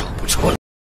么都找不出来。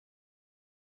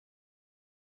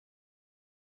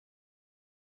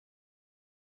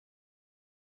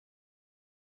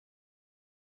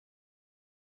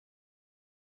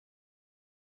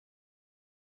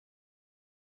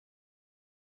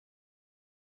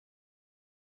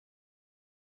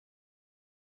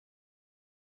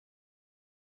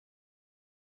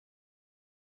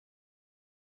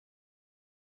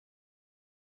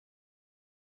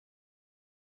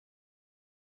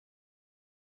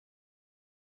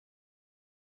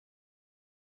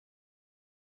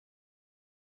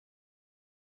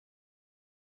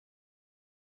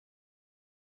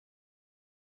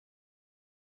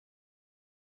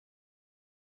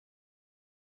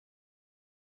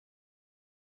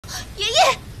爷爷，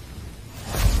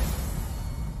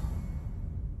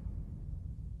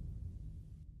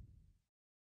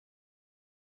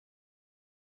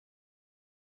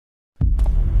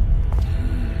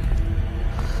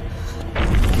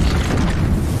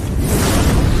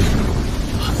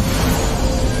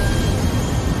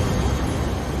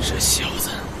这小子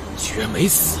居然没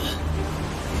死！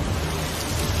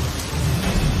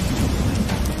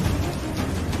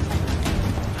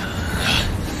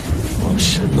装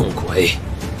神弄鬼！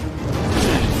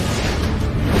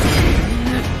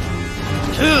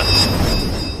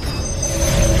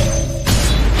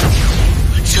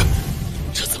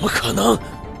这怎么可能？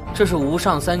这是无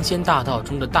上3000大道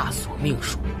中的大索命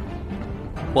术。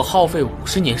我耗费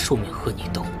50年寿命和你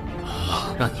斗，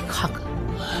让你看看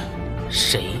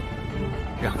谁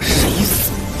让谁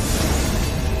死。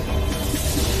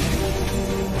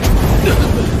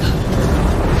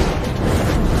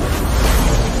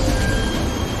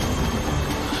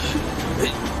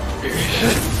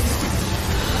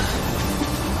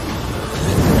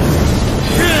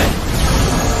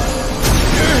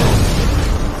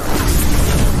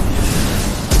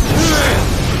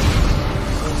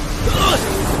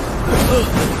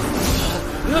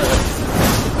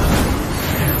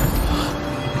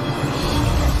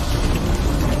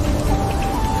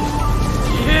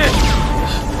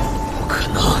不可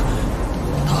能！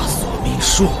大索命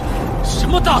术，什么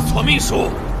么大错命数？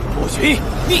不许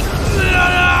你！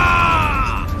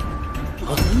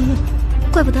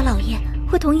怪不得老爷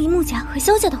会同意木家和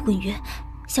萧家的婚约。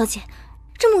小姐，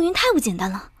这慕云太不简单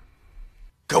了。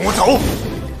跟我走。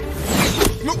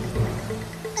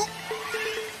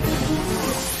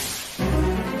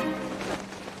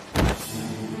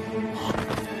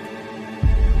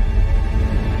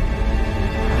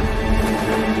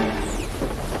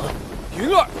云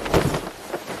儿，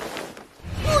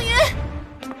慕云，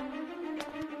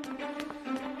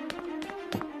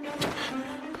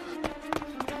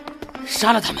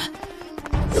杀了他们！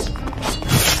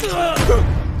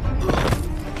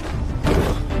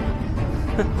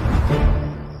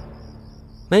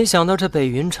没想到这北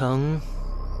云城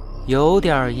有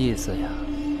点意思呀。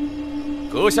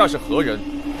阁下是何人？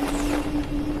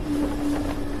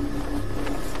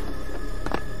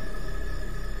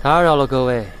打扰了各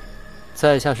位，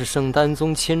在下是圣丹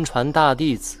宗亲传大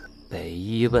弟子北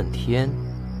一问天。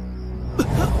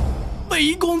北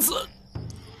一公子，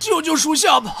救救属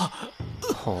下吧！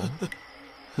哦，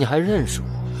你还认识我？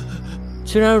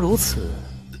既然如此，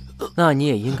那你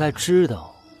也应该知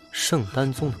道圣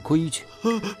丹宗的规矩，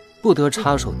不得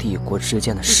插手帝国之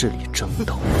间的势力争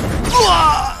斗。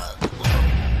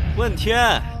问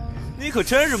天，你可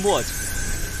真是磨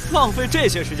叽，浪费这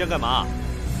些时间干嘛？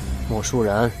莫舒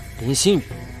然、林心雨，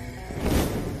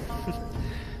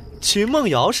秦梦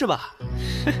瑶是吧？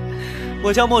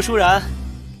我叫莫舒然，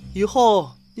以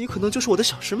后你可能就是我的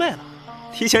小师妹了，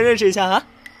提前认识一下啊。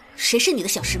谁是你的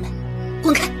小师妹？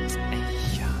滚开！哎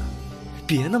呀，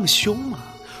别那么凶嘛，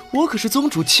我可是宗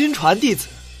主亲传弟子，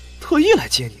特意来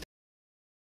接你的。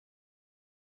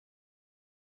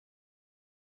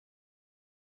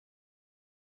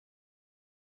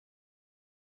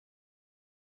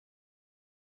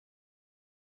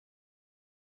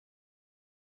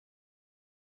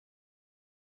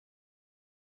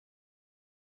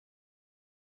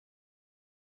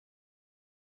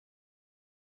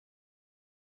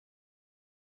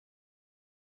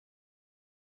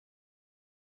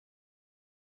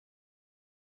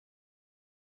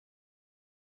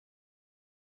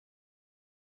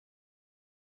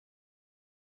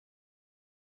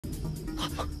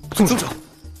宗主，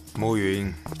暮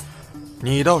云，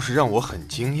你倒是让我很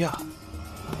惊讶。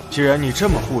既然你这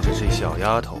么护着这小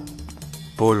丫头，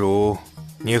不如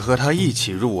你和她一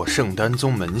起入我圣丹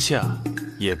宗门下，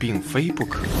也并非不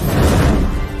可。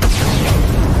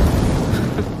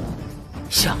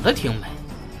想得挺美，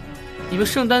你们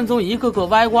圣丹宗一个个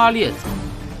歪瓜裂枣，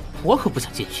我可不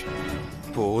想进去。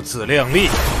不自量力！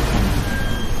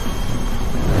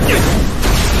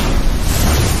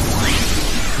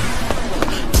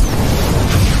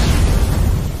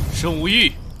圣无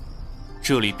义，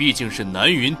这里毕竟是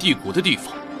南云帝国的地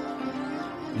方，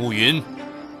暮云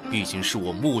毕竟是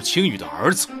我穆青羽的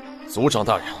儿子。族长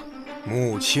大人，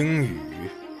穆青羽，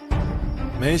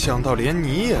没想到连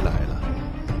你也来了。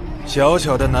小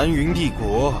小的南云帝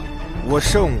国，我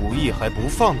圣武义还不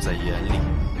放在眼里。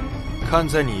看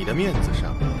在你的面子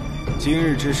上，今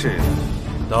日之事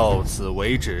到此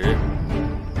为止。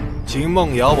秦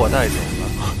梦瑶我带走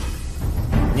了，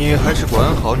你还是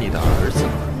管好你的儿子吧。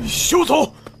休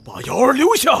走，把瑶儿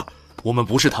留下。我们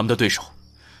不是他们的对手，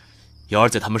瑶儿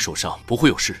在他们手上不会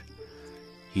有事，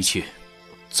一切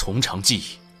从长计议。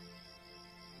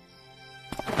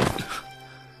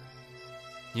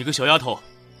你个小丫头，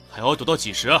还要躲到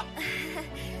几时啊？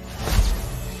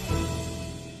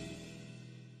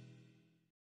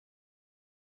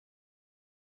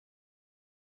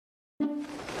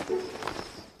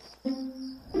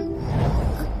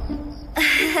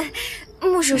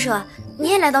穆叔叔，你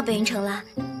也来到北云城了，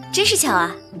真是巧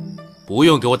啊！不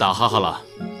用给我打哈哈了，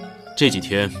这几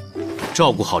天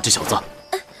照顾好这小子。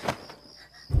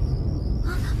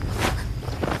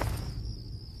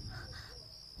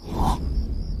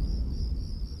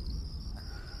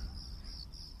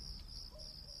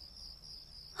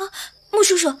穆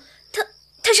叔叔，他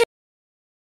是……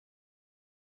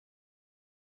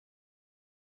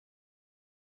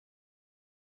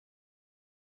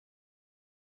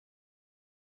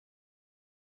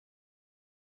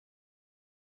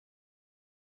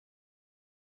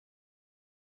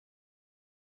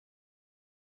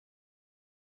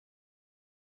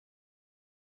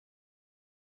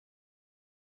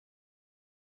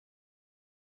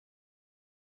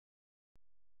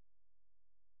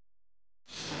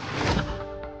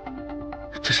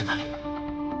这是哪里？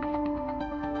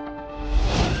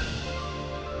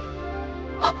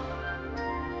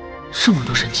这么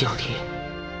多神奇药贴，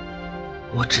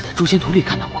我只在诛仙图里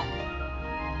看到过。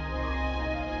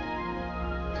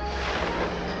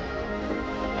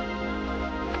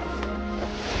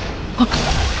啊！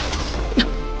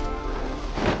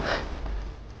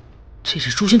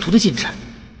诛仙图的进展。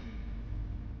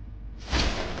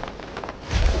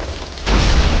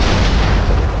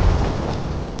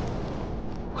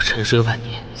我沉睡万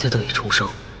年才得以重生，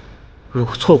如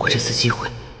果错过这次机会，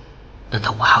难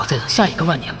道我还要再等下一个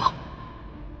万年吗？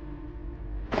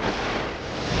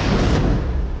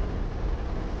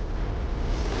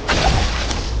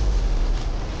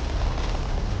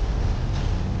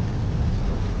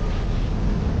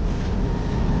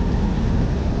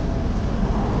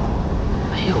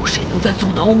没有谁能再阻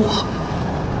挠我。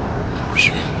不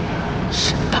允，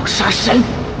神当杀神，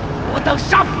佛当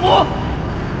杀佛。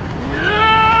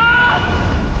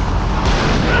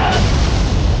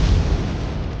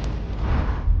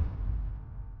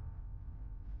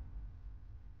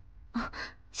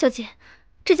小姐，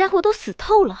这家伙都死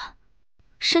透了，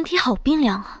身体好冰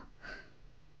凉啊！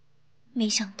没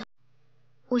想到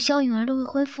我萧允儿的未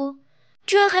婚夫，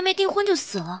居然还没订婚就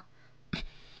死了。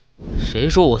谁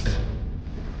说我死？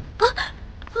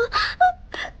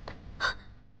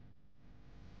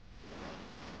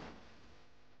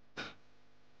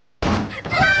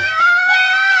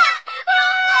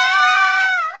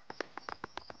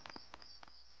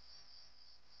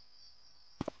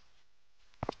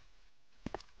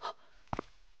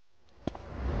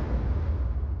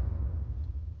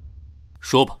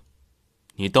说吧，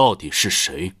你到底是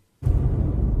谁？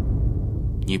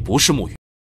你不是沐雨。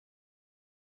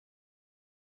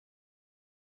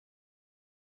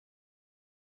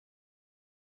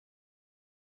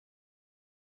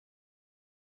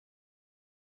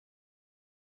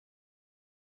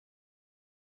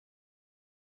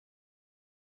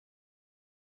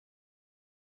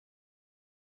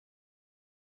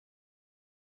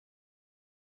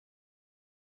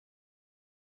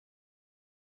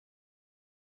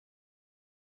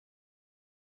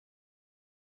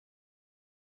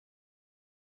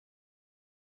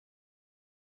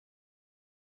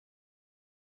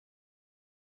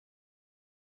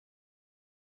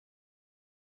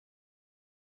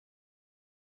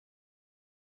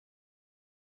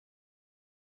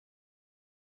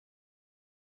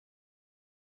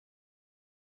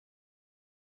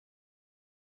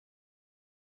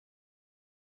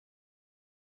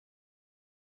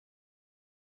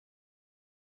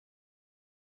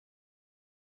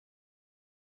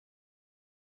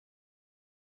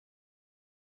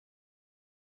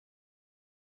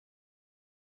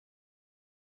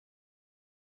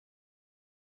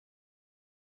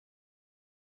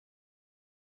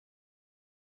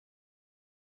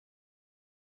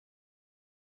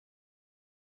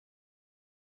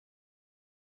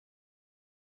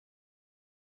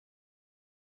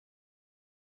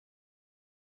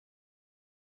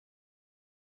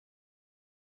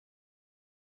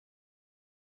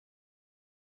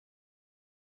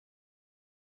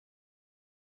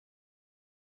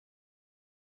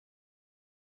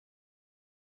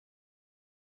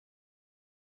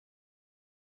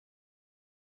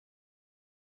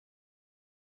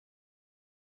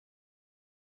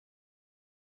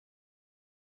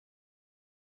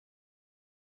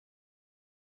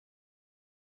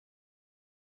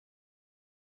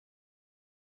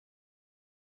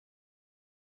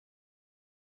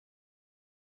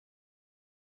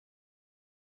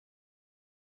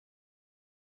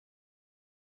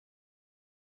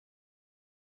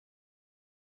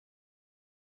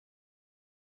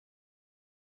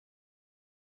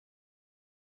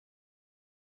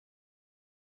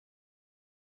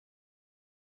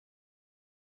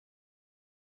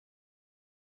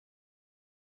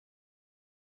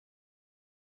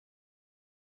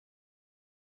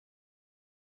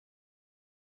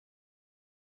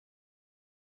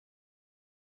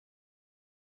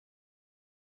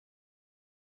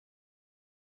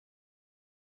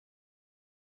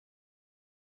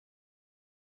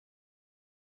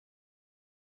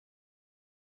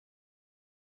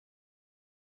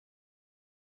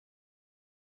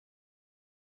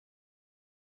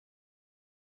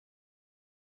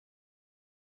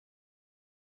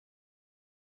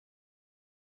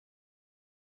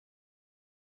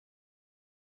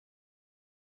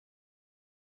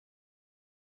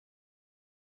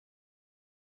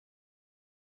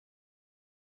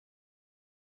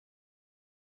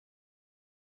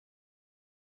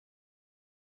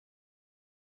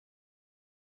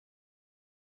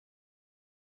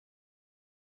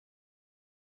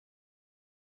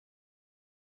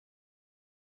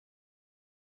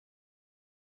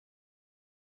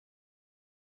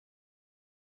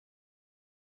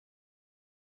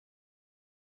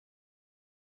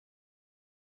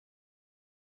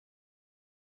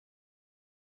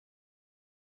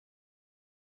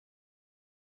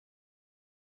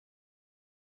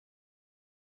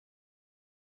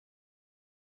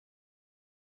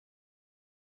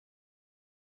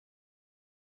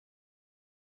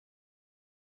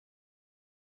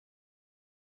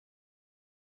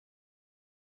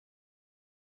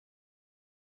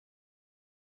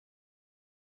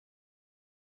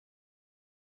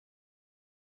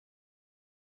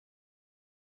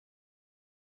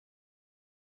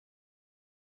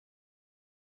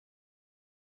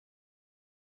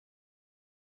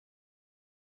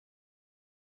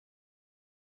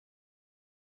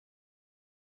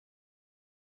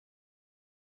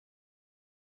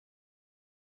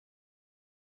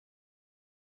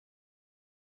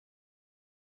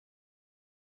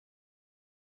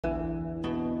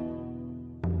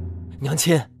娘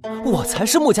亲，我才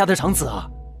是穆家的长子啊！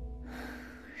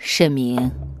申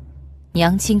明，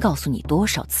娘亲告诉你多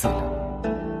少次了，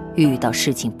遇到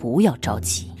事情不要着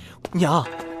急。娘，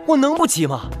我能不急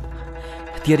吗？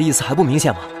爹的意思还不明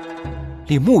显吗？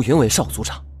立穆云为少族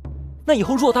长，那以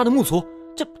后偌大的穆族，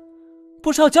这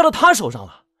不是要交到他手上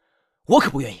了？我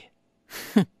可不愿意。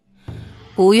哼，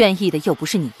不愿意的又不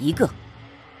是你一个。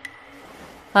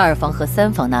二房和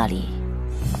三房那里，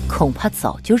恐怕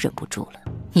早就忍不住了。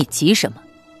你急什么？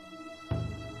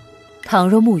倘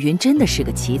若穆云真的是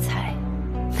个奇才，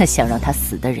那想让他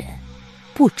死的人，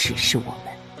不只是我们。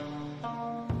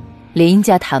林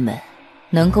家他们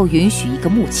能够允许一个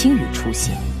穆青羽出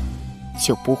现，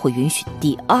就不会允许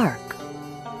第二个。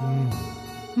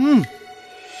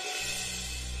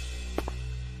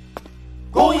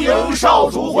恭迎少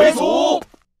主回族。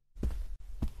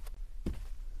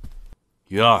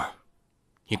云儿，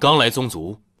你刚来宗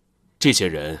族，这些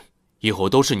人以后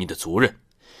都是你的族人，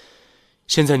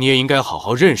现在你也应该好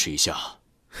好认识一下。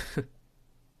哼，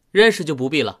认识就不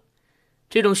必了，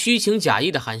这种虚情假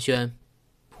意的寒暄，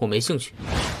我没兴趣。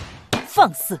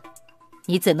放肆！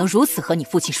你怎能如此和你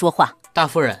父亲说话？大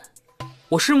夫人，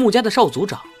我是穆家的少族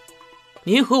长，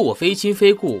您和我非亲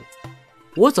非故，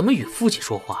我怎么与父亲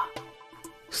说话，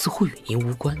似乎与您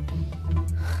无关。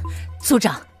族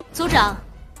长，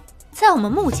在我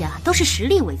们穆家都是实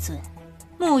力为尊，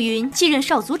穆云继任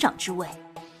少族长之位，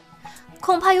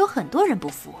恐怕有很多人不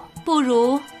服，不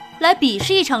如来比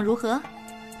试一场如何？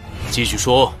继续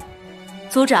说。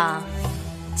族长，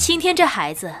青天这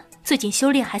孩子最近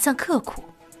修炼还算刻苦，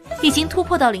已经突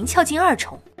破到灵窍境2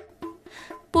重，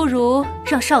不如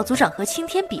让少族长和青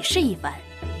天比试一番，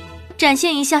展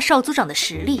现一下少族长的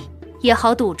实力，也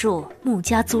好堵住穆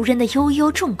家族人的悠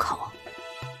悠众口。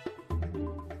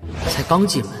才刚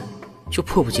进门就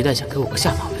迫不及待想给我个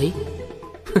下马威，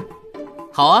哼！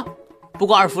好啊，不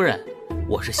过二夫人，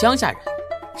我是乡下人，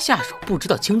下手不知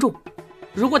道轻重，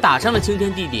如果打伤了青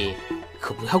天弟弟，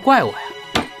可不要怪我呀！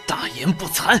大言不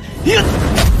惭！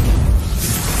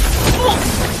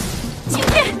青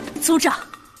天，族长，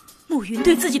穆云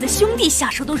对自己的兄弟下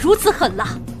手都如此狠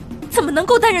辣，怎么能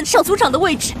够担任少族长的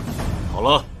位置？好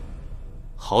了，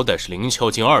好歹是灵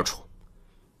窍境2重，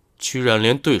居然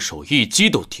连对手一击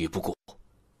都敌不过，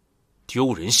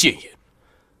丢人现眼！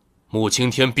穆青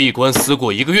天闭关思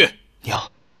过1个月。娘，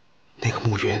那个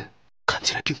穆云看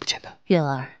起来并不简单。月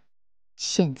儿，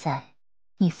现在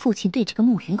你父亲对这个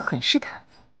穆云很是袒护，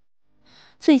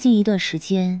最近一段时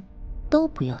间都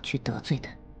不要去得罪他。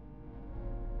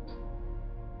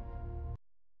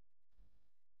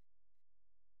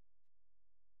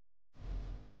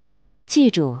记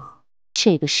住，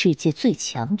这个世界最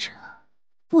强者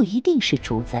不一定是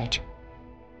主宰者，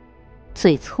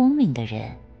最聪明的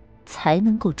人才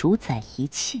能够主宰一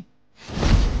切。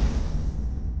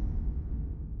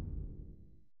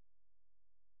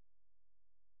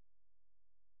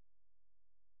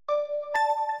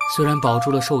虽然保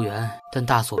住了寿元，但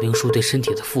大锁兵术对身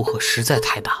体的负荷实在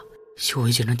太大，修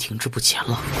为竟然停滞不前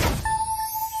了。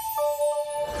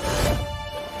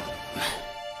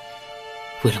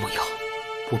为了梦瑶，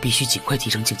我必须尽快提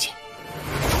升境界。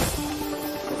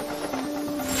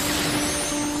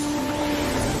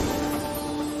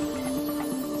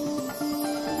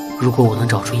如果我能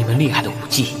找出一门厉害的武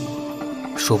技，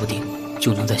说不定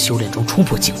就能在修炼中冲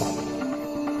破禁锢。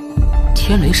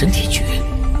天雷神体诀。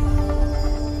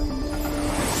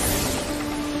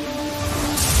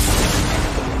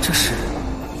这是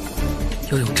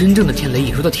要用真正的天雷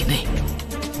引入到体内，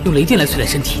用雷电来淬炼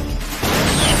身体。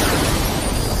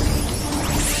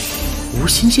无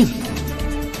心剑母，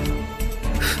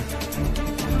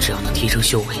只要能提升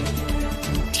修为，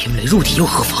天雷入体又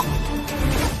何妨？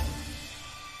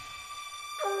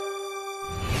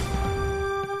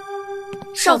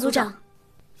少族长，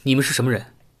你们是什么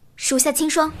人？属下清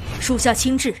霜，属下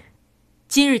清志。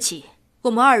今日起，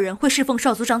我们2人会侍奉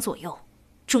少族长左右，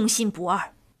忠心不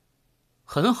二。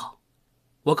很好，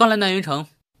我刚来南云城，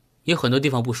也很多地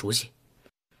方不熟悉。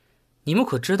你们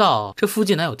可知道这附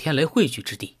近哪有天雷汇聚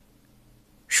之地？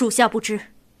属下不知。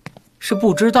是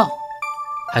不知道，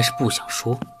还是不想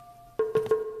说？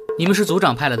你们是族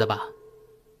长派来的吧？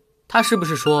他是不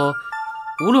是说，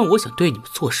无论我想对你们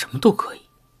做什么都可以？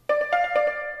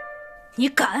你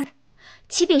敢？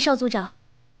启禀少族长，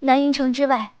南云城之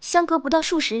外相隔不到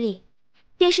数十里，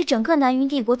便是整个南云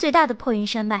帝国最大的破云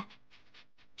山脉。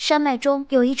山脉中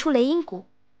有一处雷音谷，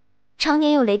常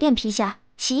年有雷电劈下，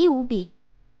奇异无比。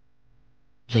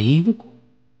雷音谷？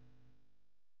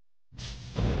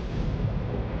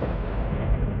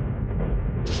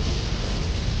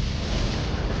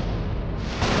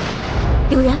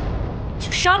有人，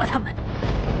去杀了他们！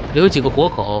留几个活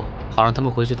口，好好让他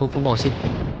们回去通风报信，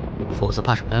否则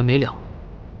怕是没完没了。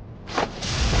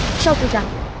邵组长，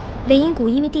雷音谷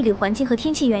因为地理环境和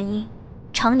天气原因，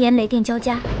常年雷电交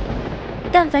加，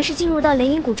但凡是进入到雷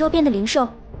音谷周边的灵兽，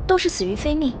都是死于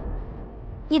非命。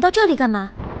你到这里干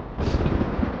嘛？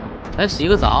来洗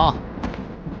个澡。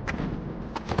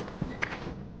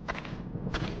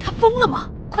他疯了吗？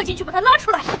快进去把他拉出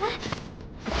来！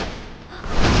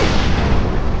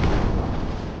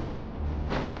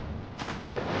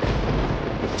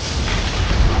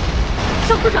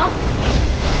邵组长，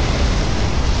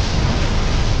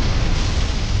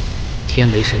天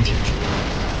雷神体诀，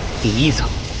第一层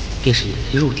便是引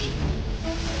雷入体，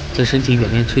将身体表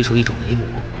面催出一种雷魔。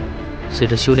随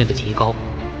着修炼的提高，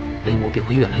雷魔便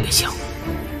会越来越强，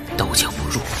刀枪不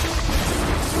入。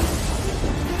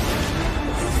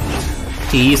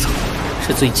第一层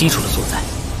是最基础的所在，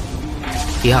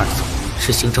第二层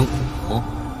是形成古魔，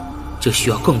就需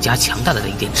要更加强大的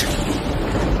雷电之力。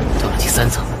到了第三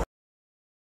层，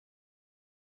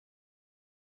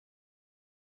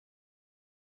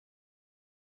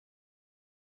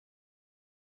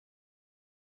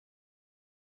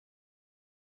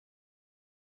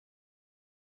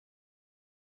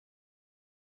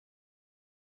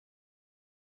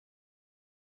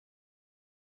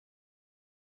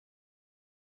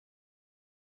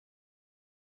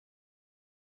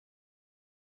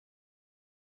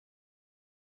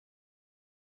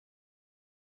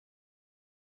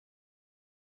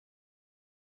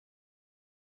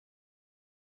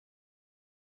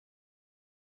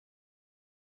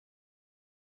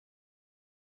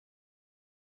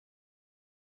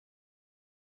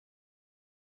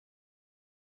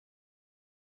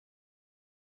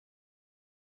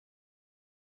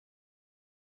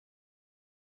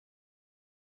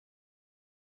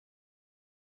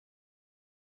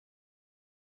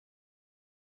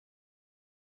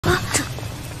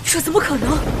这怎么可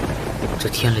能？这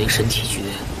天雷神体诀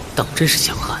当真是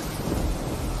强悍，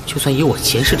就算以我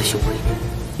前世的修为，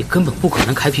也根本不可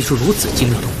能开辟出如此精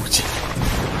妙的武技。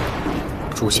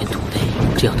诛仙图内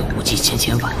这样的武技千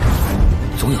千万，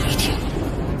总有一天，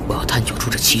我要探究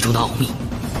出这其中的奥秘。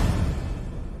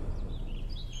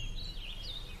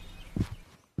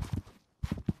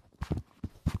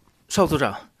邵组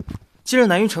长，今日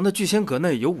南云城的聚仙阁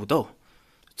内有武斗，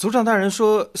族长大人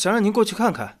说想让您过去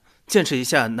看看，见识一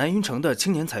下南云城的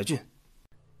青年才俊。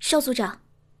邵组长，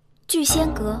聚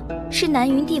仙阁是南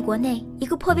云帝国内一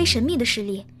个颇为神秘的势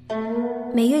力，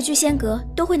每月聚仙阁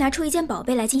都会拿出一件宝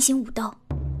贝来进行武斗，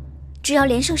只要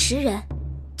连胜10人，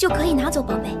就可以拿走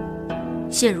宝贝。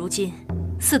现如今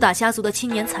，4大家族的青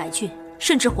年才俊，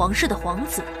甚至皇室的皇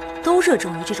子，都热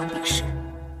衷于这种比试，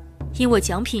因为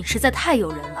奖品实在太诱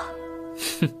人了。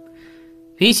哼，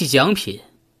比起奖品，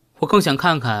我更想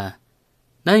看看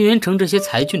南云城这些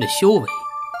才俊的修为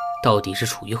到底是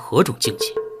处于何种境界。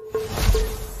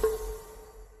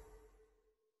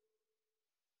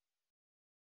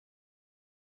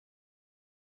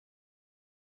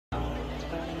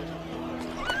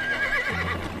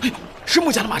是穆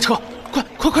家的马车，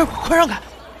快让开！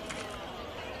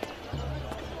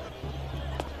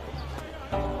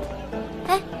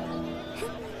哎，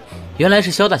原来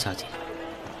是萧大小姐，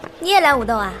你也来武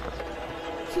斗啊？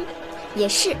哼，也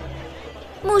是。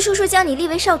穆叔叔将你立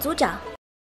为少族长。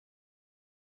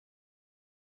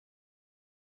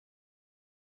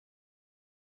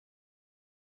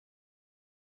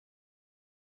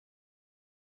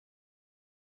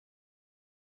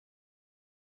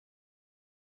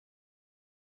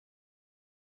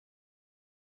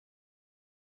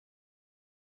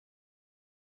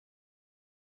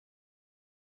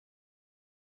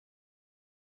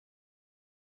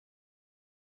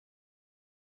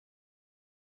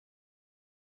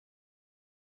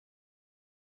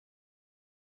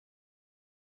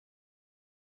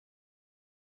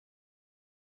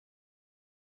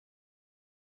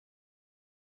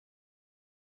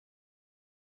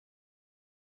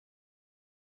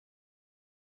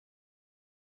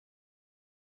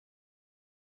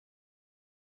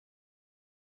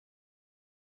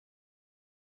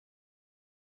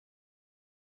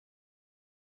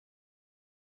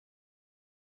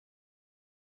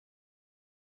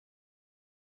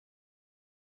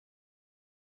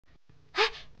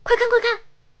快看快看，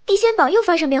地仙榜又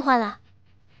发生变化了。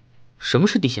什么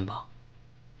是地仙榜？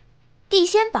地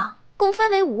仙榜共分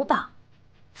为5榜，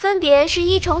分别是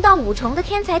1重到5重的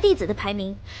天才弟子的排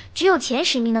名，只有前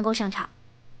10名能够上场。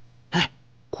哎，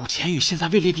古钱宇现在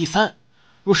位列第3，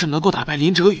若是能够打败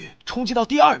林哲宇，冲击到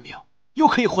第2名，又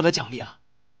可以获得奖励啊！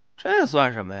这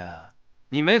算什么呀？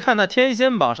你没看那天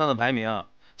仙榜上的排名，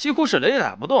几乎是雷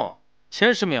打不动，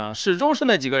前10名始终是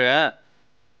那几个人。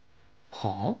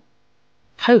哦，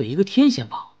还有一个天仙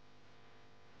榜。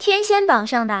天仙榜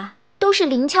上的都是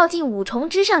灵窍境5重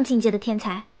之上境界的天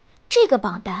才，这个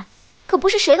榜单可不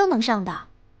是谁都能上的。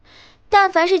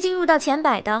但凡是进入到前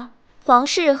100的，皇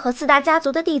室和4大家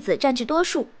族的弟子占据多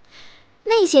数，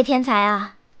那些天才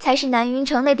啊，才是南云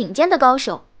城内顶尖的高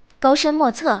手，高深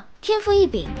莫测，天赋异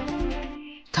禀。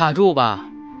打住吧，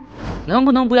能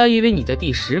不能不要因为你的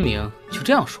第10名就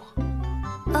这样说？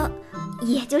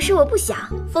也就是我不想，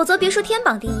否则别说天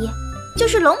榜第1，就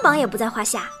是龙榜也不在话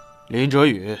下。林哲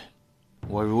宇，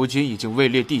我如今已经位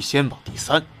列地仙榜第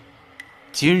3，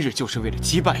今日就是为了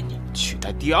击败你，取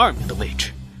代第2名的位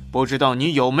置，不知道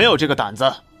你有没有这个胆子？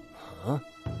啊！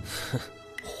哼，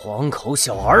黄口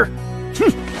小儿！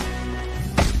哼！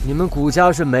你们谷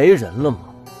家是没人了吗？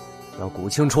让谷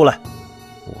青出来，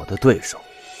我的对手，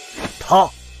他。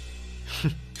哼，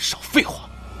少废话，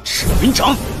赤云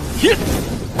掌！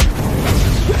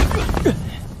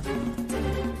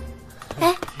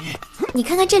哎，你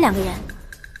看看这2个人，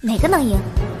哪个能赢？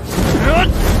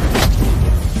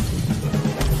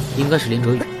应该是林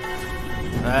哲宇。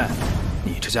哎，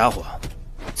你这家伙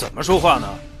怎么说话呢？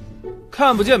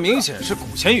看不见明显是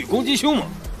古千羽攻击凶猛，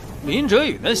林哲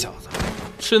宇那小子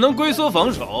只能龟缩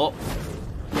防守，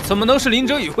怎么能是林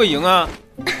哲宇会赢啊？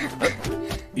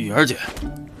雨儿姐，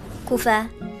顾芬，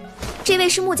这位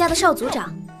是穆家的少族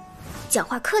长，讲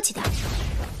话客气点。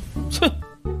切，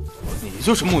你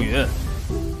就是慕云。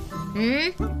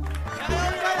嗯。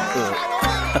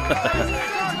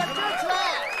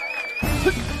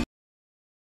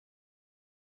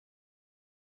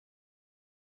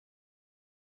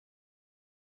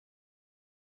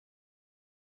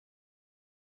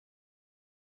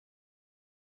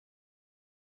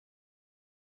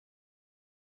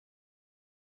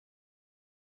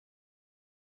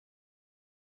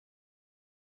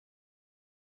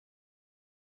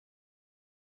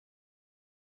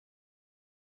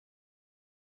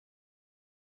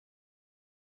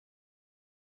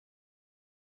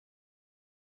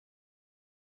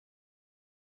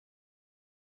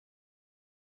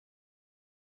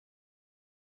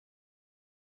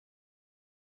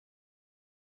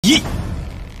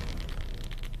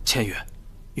千羽，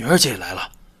云儿姐也来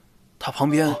了，她旁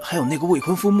边还有那个未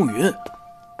婚夫慕云。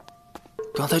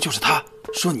刚才就是他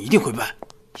说你一定会败，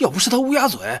要不是他乌鸦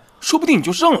嘴，说不定你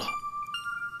就胜了。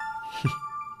哼，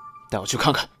带我去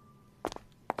看看。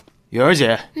云儿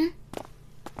姐，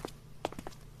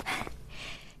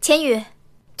千羽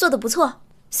做得不错，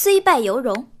虽败犹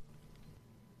荣。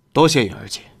多谢云儿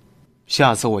姐，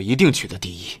下次我一定取得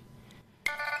第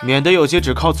1，免得有些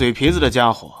只靠嘴皮子的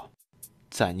家伙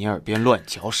在你耳边乱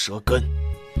嚼舌根。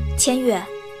千羽，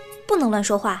不能乱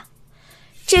说话。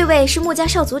这位是穆家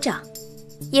少族长，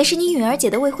也是你允儿姐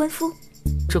的未婚夫。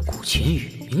这古琴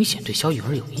语明显对萧允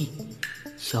儿有意，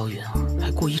萧允儿还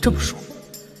故意这么说，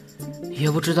也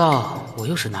不知道我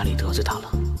又是哪里得罪他了。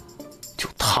就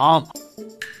他嘛，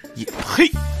也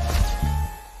配。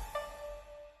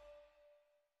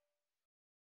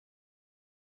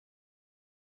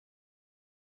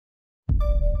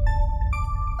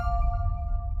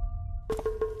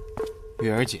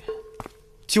允儿姐，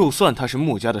就算他是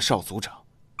穆家的少族长，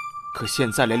可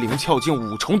现在连灵窍境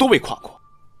5重都未跨过，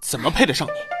怎么配得上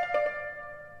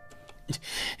你？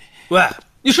喂，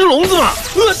你是聋子吗？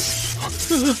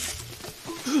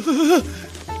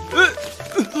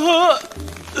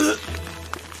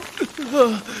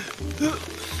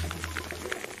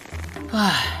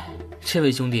哎，这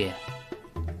位兄弟，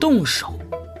动手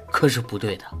可是不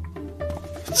对的。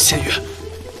千羽，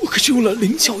我可是用了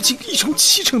灵窍境1重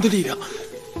7成的力量，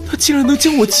他竟然能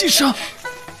将我击伤！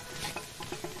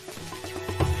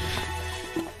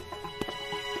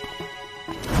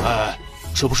哎，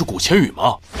这不是古千羽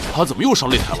吗？他怎么又上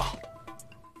擂台了？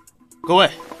各位，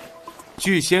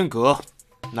聚仙阁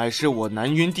乃是我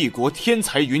南云帝国天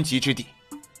才云集之地，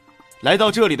来到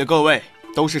这里的各位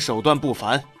都是手段不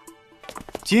凡。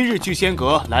今日聚仙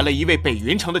阁来了一位北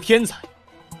云城的天才，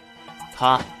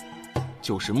他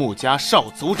就是穆家少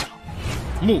族长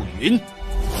慕云。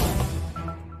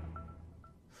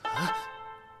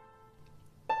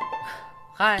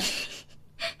嗨，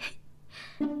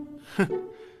哼，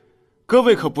各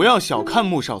位可不要小看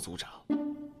穆少族长。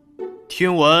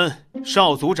听闻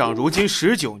少族长如今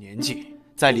19年纪，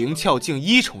在灵窍境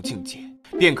1重境界，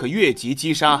便可越级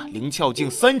击杀灵窍境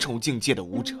3重境界的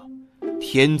武者，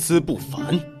天资不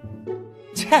凡。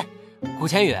切，古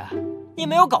千羽，你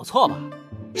没有搞错吧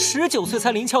？19岁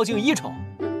才灵窍境1重，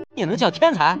你能叫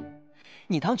天才？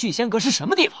你当聚仙阁是什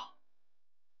么地方？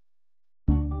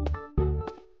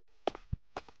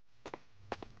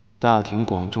大庭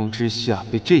广众之下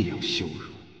被这样羞辱，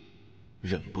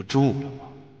忍不住了吗？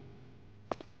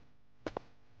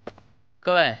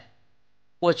各位，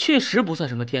我确实不算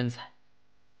什么天才，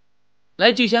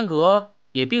来聚仙阁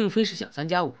也并非是想参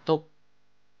加武斗。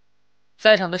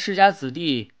在场的世家子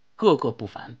弟个个不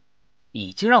凡，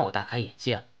已经让我大开眼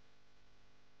界了。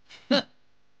哼，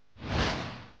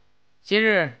今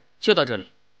日就到这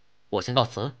里，我先告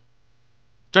辞了。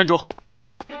站住！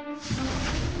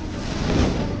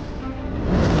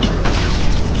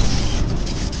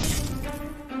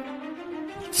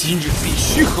今日必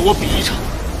须和我比一场！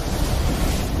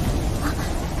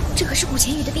这可是古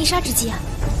钱宇的必杀之技啊！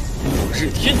末日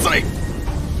天灾！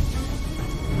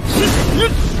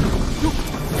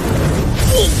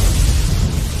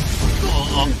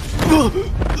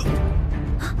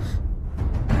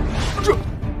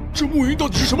这暮云到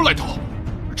底是什么来头？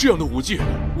这样的武技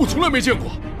我从来没见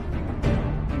过。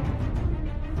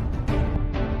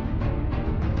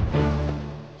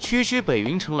区区北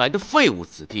云城来的废物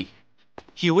子弟，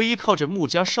以为依靠着穆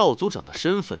家少族长的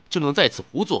身份就能在此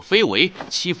胡作非为，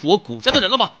欺负我古家的人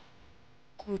了吗？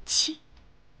古七，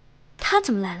他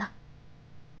怎么来了？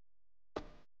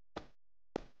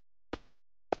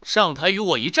上台与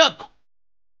我一战吧！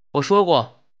我说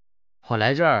过，我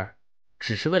来这儿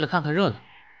只是为了看看热闹，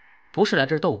不是来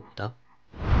这儿斗武的。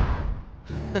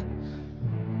哼，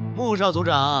穆少族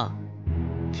长，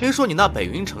听说你那北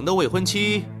云城的未婚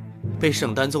妻被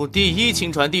圣丹宗第一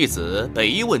亲传弟子北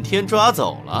一问天抓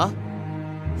走了。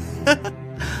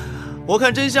我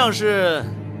看真像是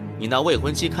你那未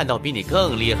婚妻看到比你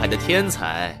更厉害的天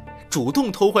才，主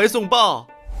动投怀送抱，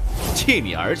弃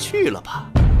你而去了吧？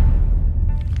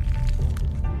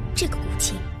这个古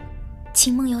琴，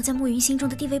秦梦瑶在暮云心中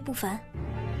的地位不凡，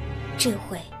这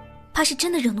回怕是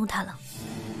真的惹怒他了。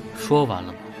说完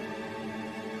了吗？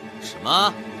什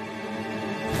么？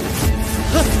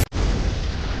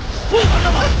说完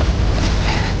了吗？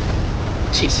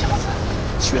这小子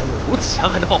居然有如此强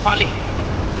悍的爆发力！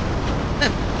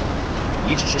哼，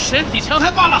你只是身体强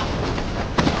悍罢了。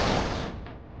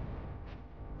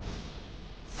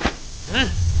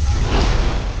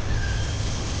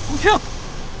胡青，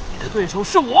你的对手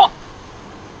是我。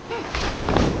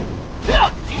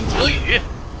林泽宇，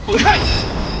滚开！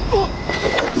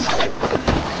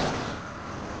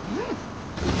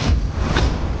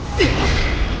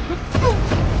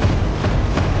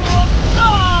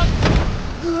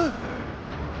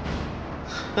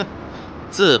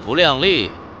自不量力。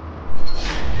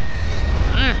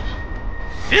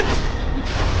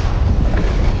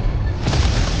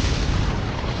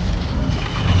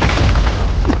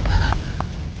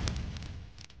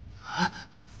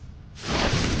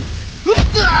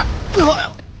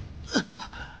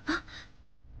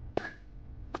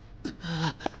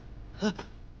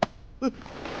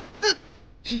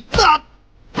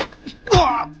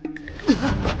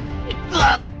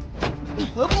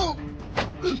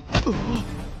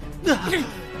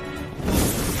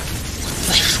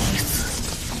再说一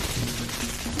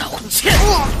次，道歉。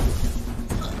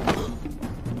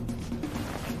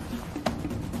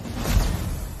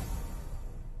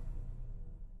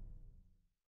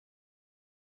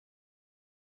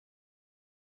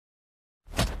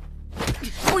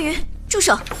暮云，住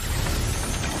手！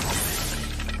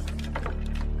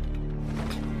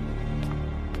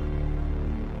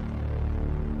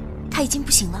他已经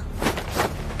不行了。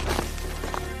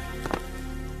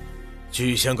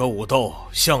聚仙阁武斗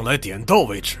向来点到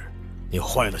为止，你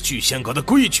坏了聚仙阁的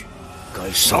规矩，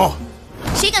该杀！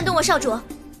谁敢动我少主？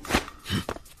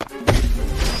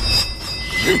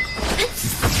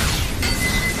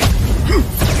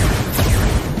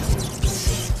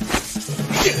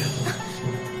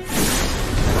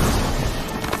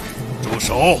住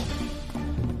手！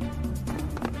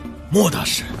莫大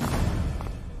师，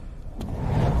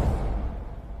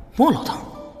莫老堂。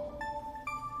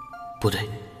不对，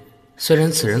虽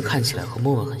然此人看起来和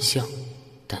莫文很像，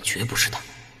但绝不是他。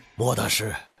莫大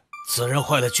师，此人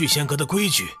坏了聚仙阁的规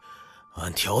矩，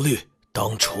按条律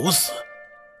当处死。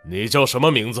你叫什么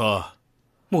名字？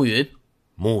暮云。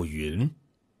暮云，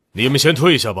你们先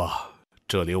退下吧，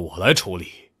这里我来处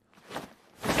理。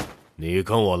你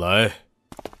跟我来。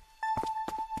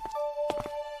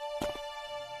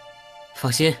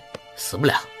放心，死不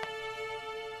了。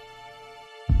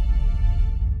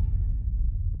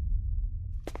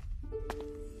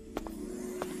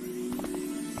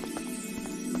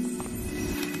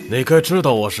你该知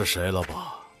道我是谁了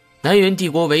吧？南元帝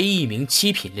国唯一一名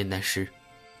七品炼丹师，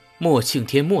莫庆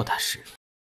天莫大师。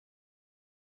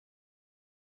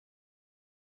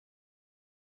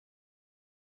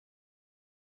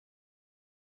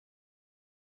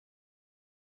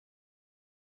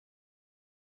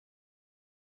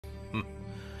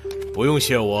不用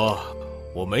谢我，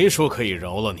我没说可以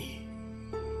饶了你。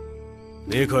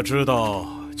你可知道，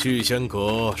聚仙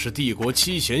阁是帝国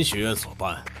七贤学院所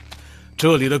办，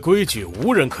这里的规矩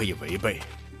无人可以违背，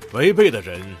违背的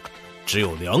人只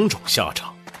有2种下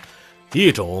场，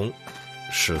一种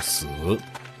是死，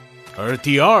而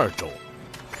第2种，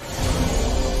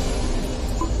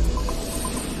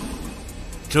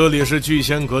这里是聚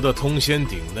仙阁的通仙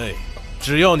鼎内，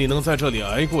只要你能在这里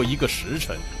挨过1个时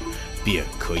辰，便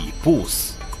可以不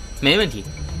死。没问题。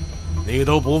你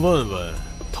都不问问，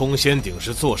通仙鼎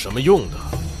是做什么用的？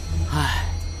唉，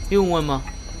用问吗？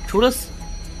除了死，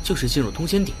就是进入通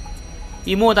仙鼎。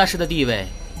以莫大师的地位，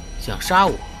想杀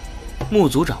我，穆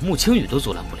族长穆青羽都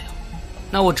阻拦不了。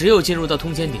那我只有进入到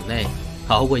通仙鼎内，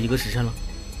熬过1个时辰了。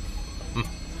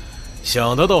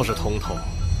想的倒是通透，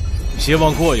希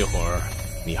望过一会儿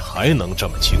你还能这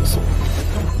么轻松。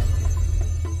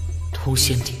通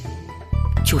仙鼎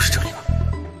就是这里吧？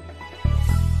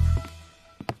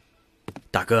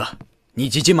大哥，你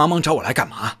急急忙忙找我来干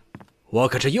嘛？我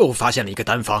可是又发现了一个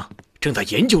丹方，正在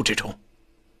研究之中。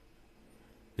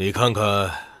你看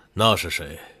看那是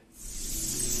谁？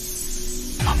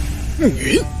暮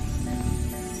云，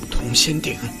通仙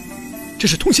鼎，这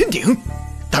是通仙鼎。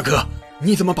大哥，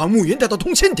你怎么把暮云带到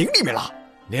通仙鼎里面了？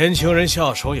年轻人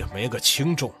下手也没个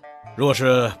轻重，若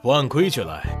是不按规矩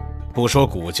来，不说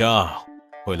谷家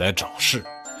会来找事，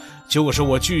就是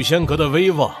我聚仙阁的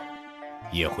威望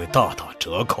也会大打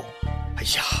折扣。哎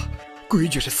呀，规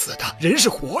矩是死的，人是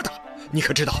活的。你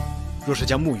可知道，若是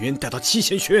将暮云带到七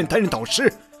贤学院担任导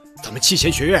师，咱们七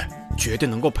贤学院绝对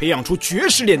能够培养出绝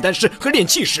世炼丹师和炼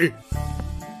器师。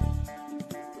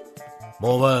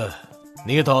莫问，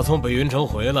你打从北云城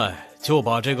回来，就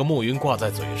把这个暮云挂在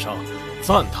嘴上，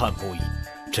赞叹不已。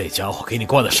这家伙给你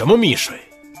灌的什么蜜水？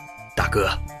大哥，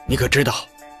你可知道，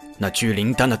那聚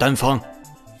灵丹的丹方，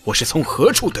我是从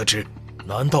何处得知？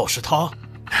难道是他？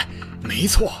没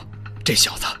错，这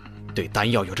小子对丹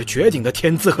药有着绝顶的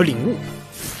天资和领悟。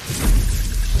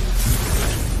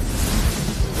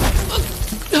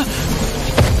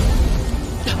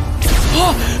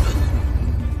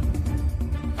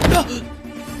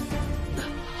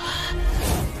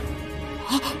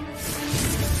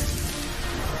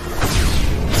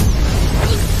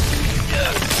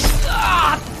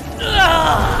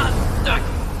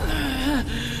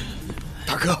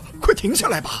大哥，快停下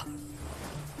来吧！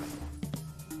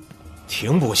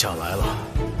停不下来了。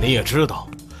你也知道，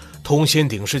通仙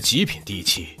鼎是极品地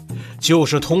器，就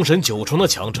是通神9重的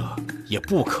强者也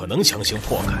不可能强行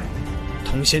破开。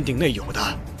通仙鼎内有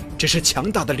的只是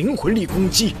强大的灵魂力攻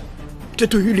击，这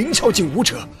对于灵窍境武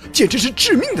者简直是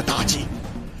致命的打击。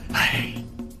哎，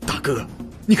大哥，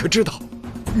你可知道，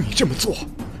你这么做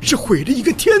是毁了一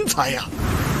个天才呀！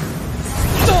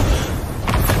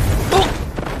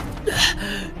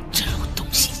这种东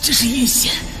西真是阴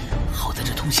险。好在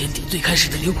这通仙鼎最开始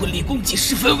的灵魂力攻击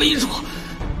十分微弱，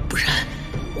不然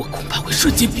我恐怕会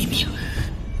瞬间毙命。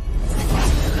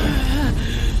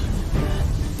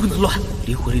不能乱，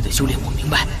灵魂力的修炼我明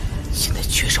白，现在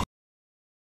缺少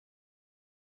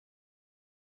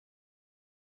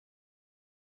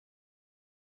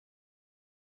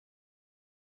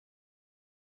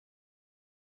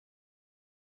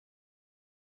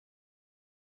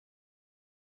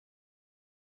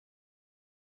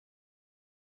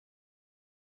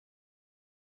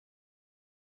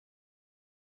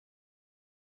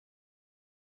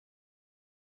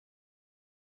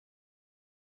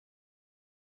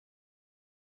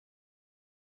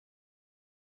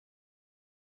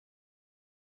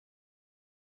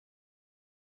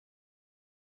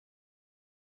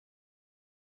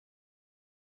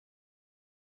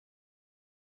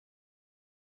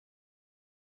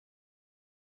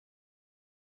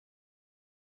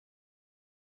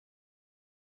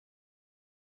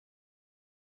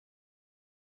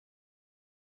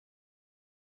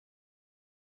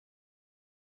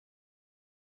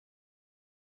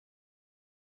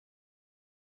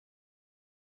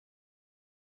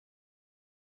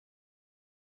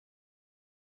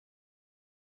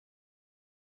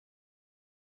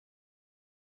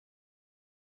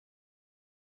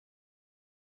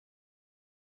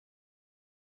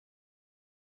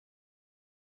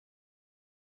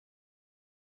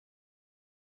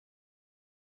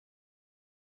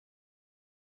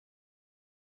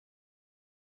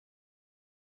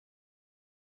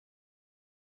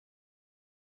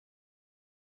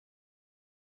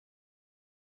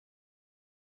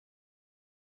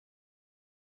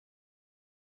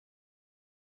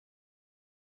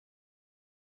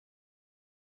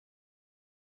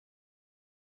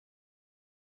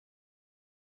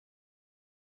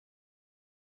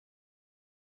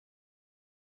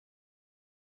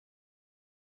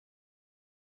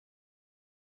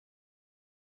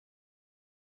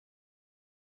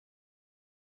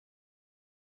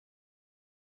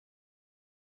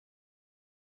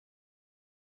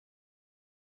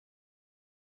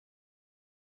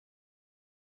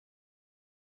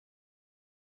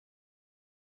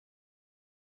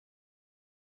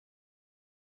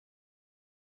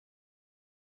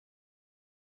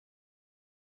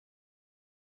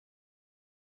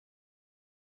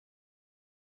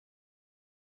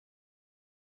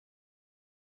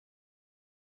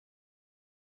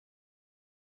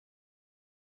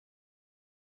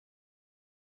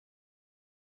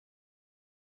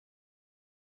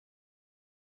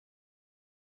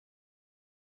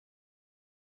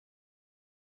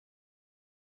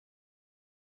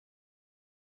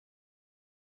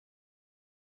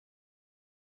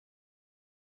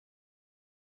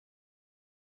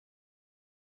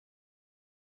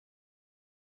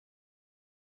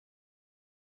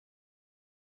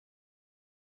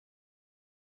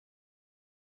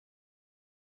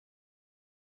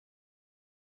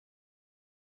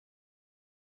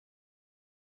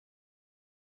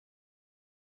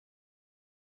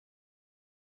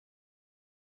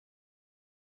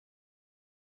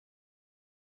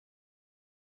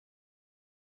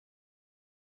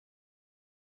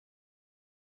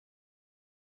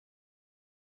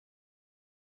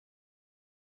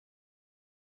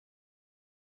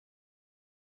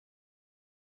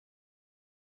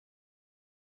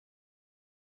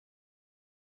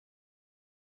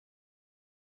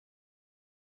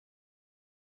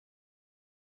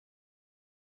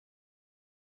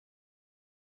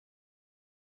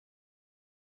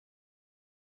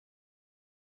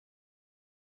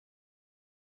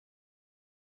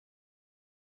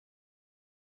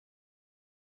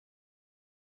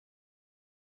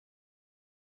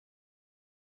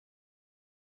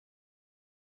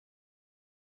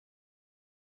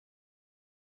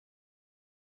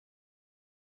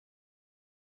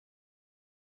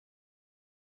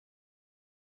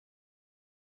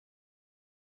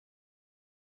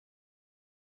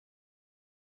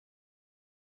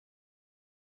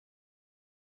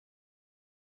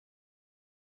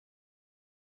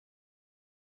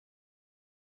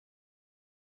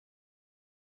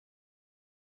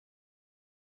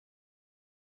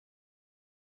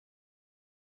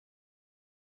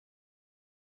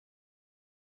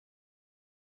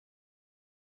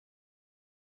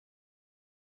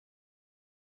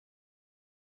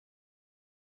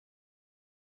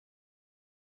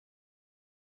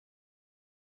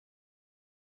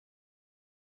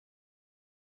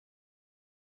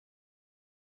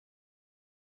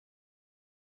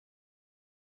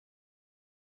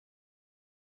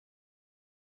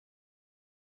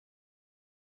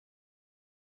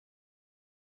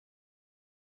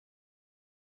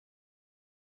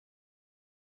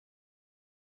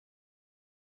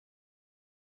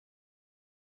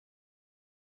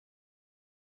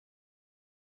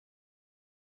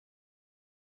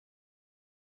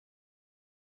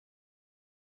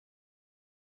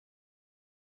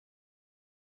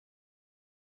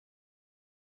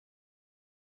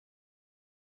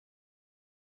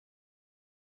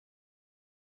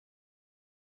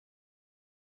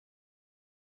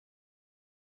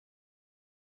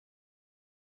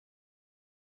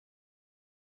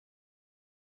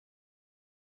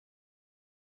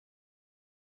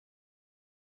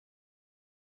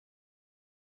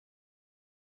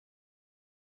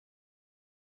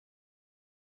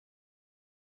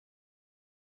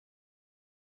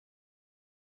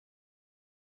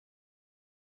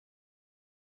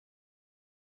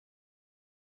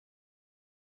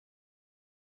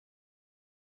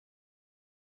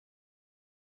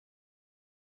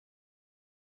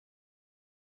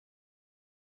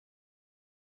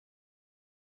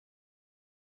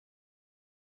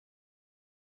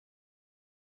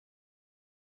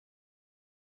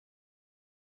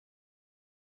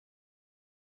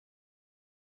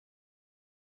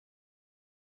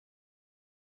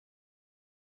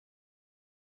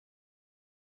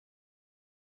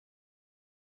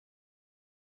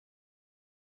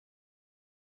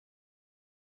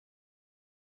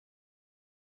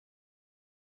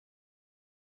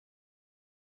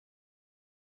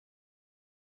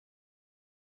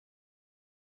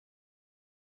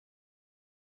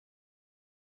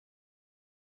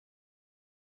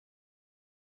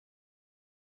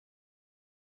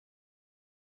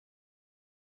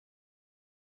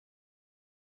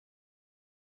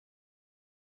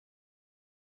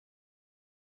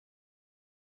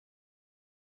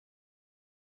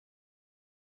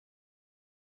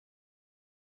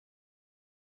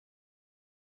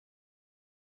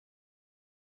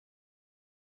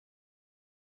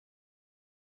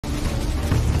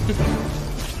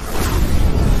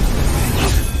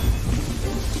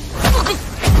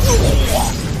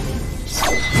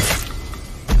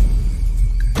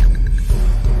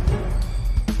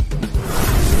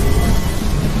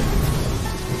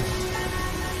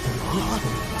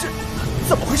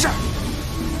怎么回事？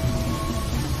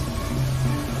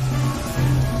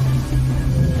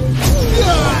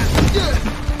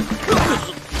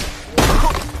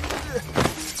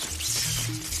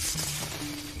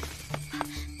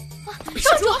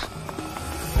少主，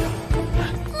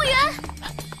木原。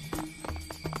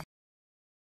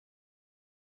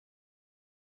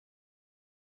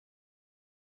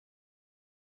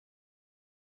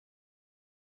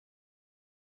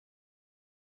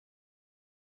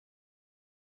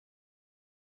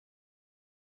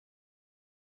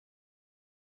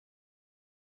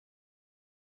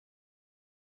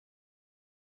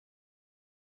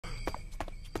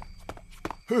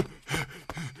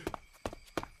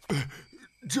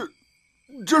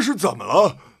这是怎么了？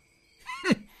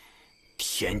哼，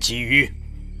天机鱼，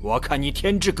我看你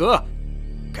天之阁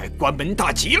该关门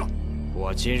大吉了。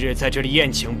我今日在这里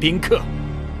宴请宾客，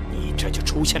你这就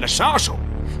出现了杀手，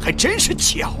还真是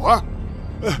巧啊！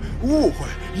误会，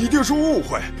一定是误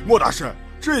会。莫大师，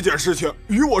这件事情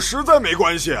与我实在没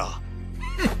关系啊。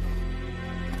哼，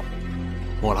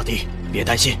莫老弟，别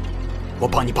担心，我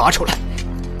帮你拔出来。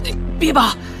别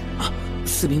拔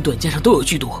，4名短剑上都有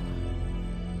剧毒，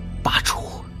拔出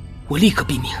我立刻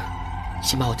毙命。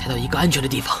先把我抬到一个安全的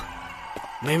地方。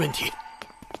没问题。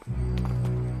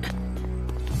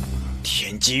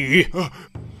天机鱼，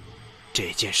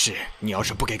这件事你要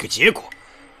是不给个结果，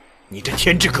你这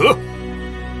天之阁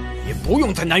也不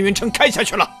用在南园城开下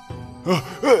去了。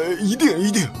一定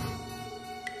一定。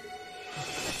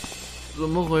怎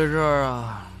么回事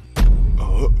啊？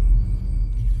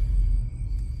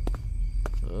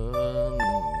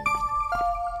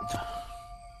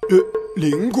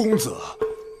林公子，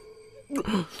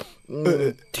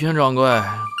田掌柜，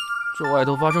这外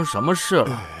头发生什么事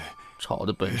了？吵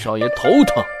得本少爷头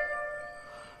疼。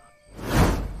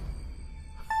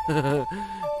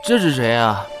这是谁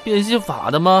啊？变戏法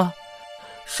的吗？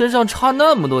身上插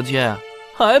那么多剑，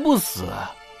还不死？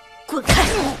滚开！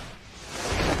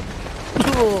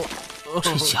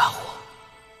这家伙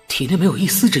体内没有一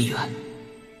丝真元。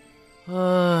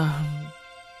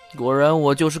果然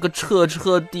我就是个彻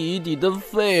彻底底的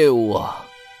废物啊！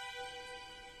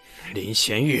林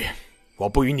贤玉，我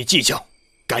不与你计较，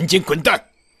赶紧滚蛋！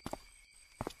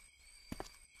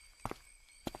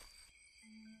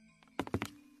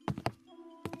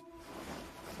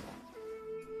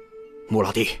穆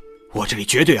老弟，我这里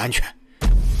绝对安全。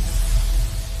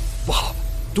不好，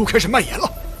毒开始蔓延了。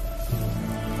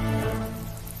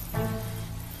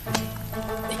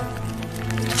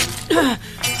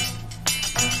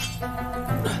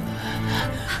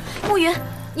木云，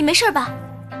你没事吧？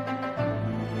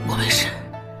我没事。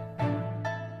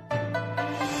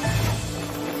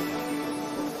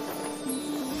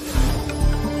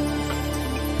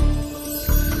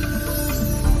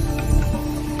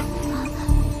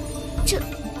这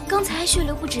刚才血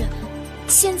流不止，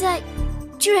现在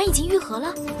居然已经愈合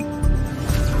了。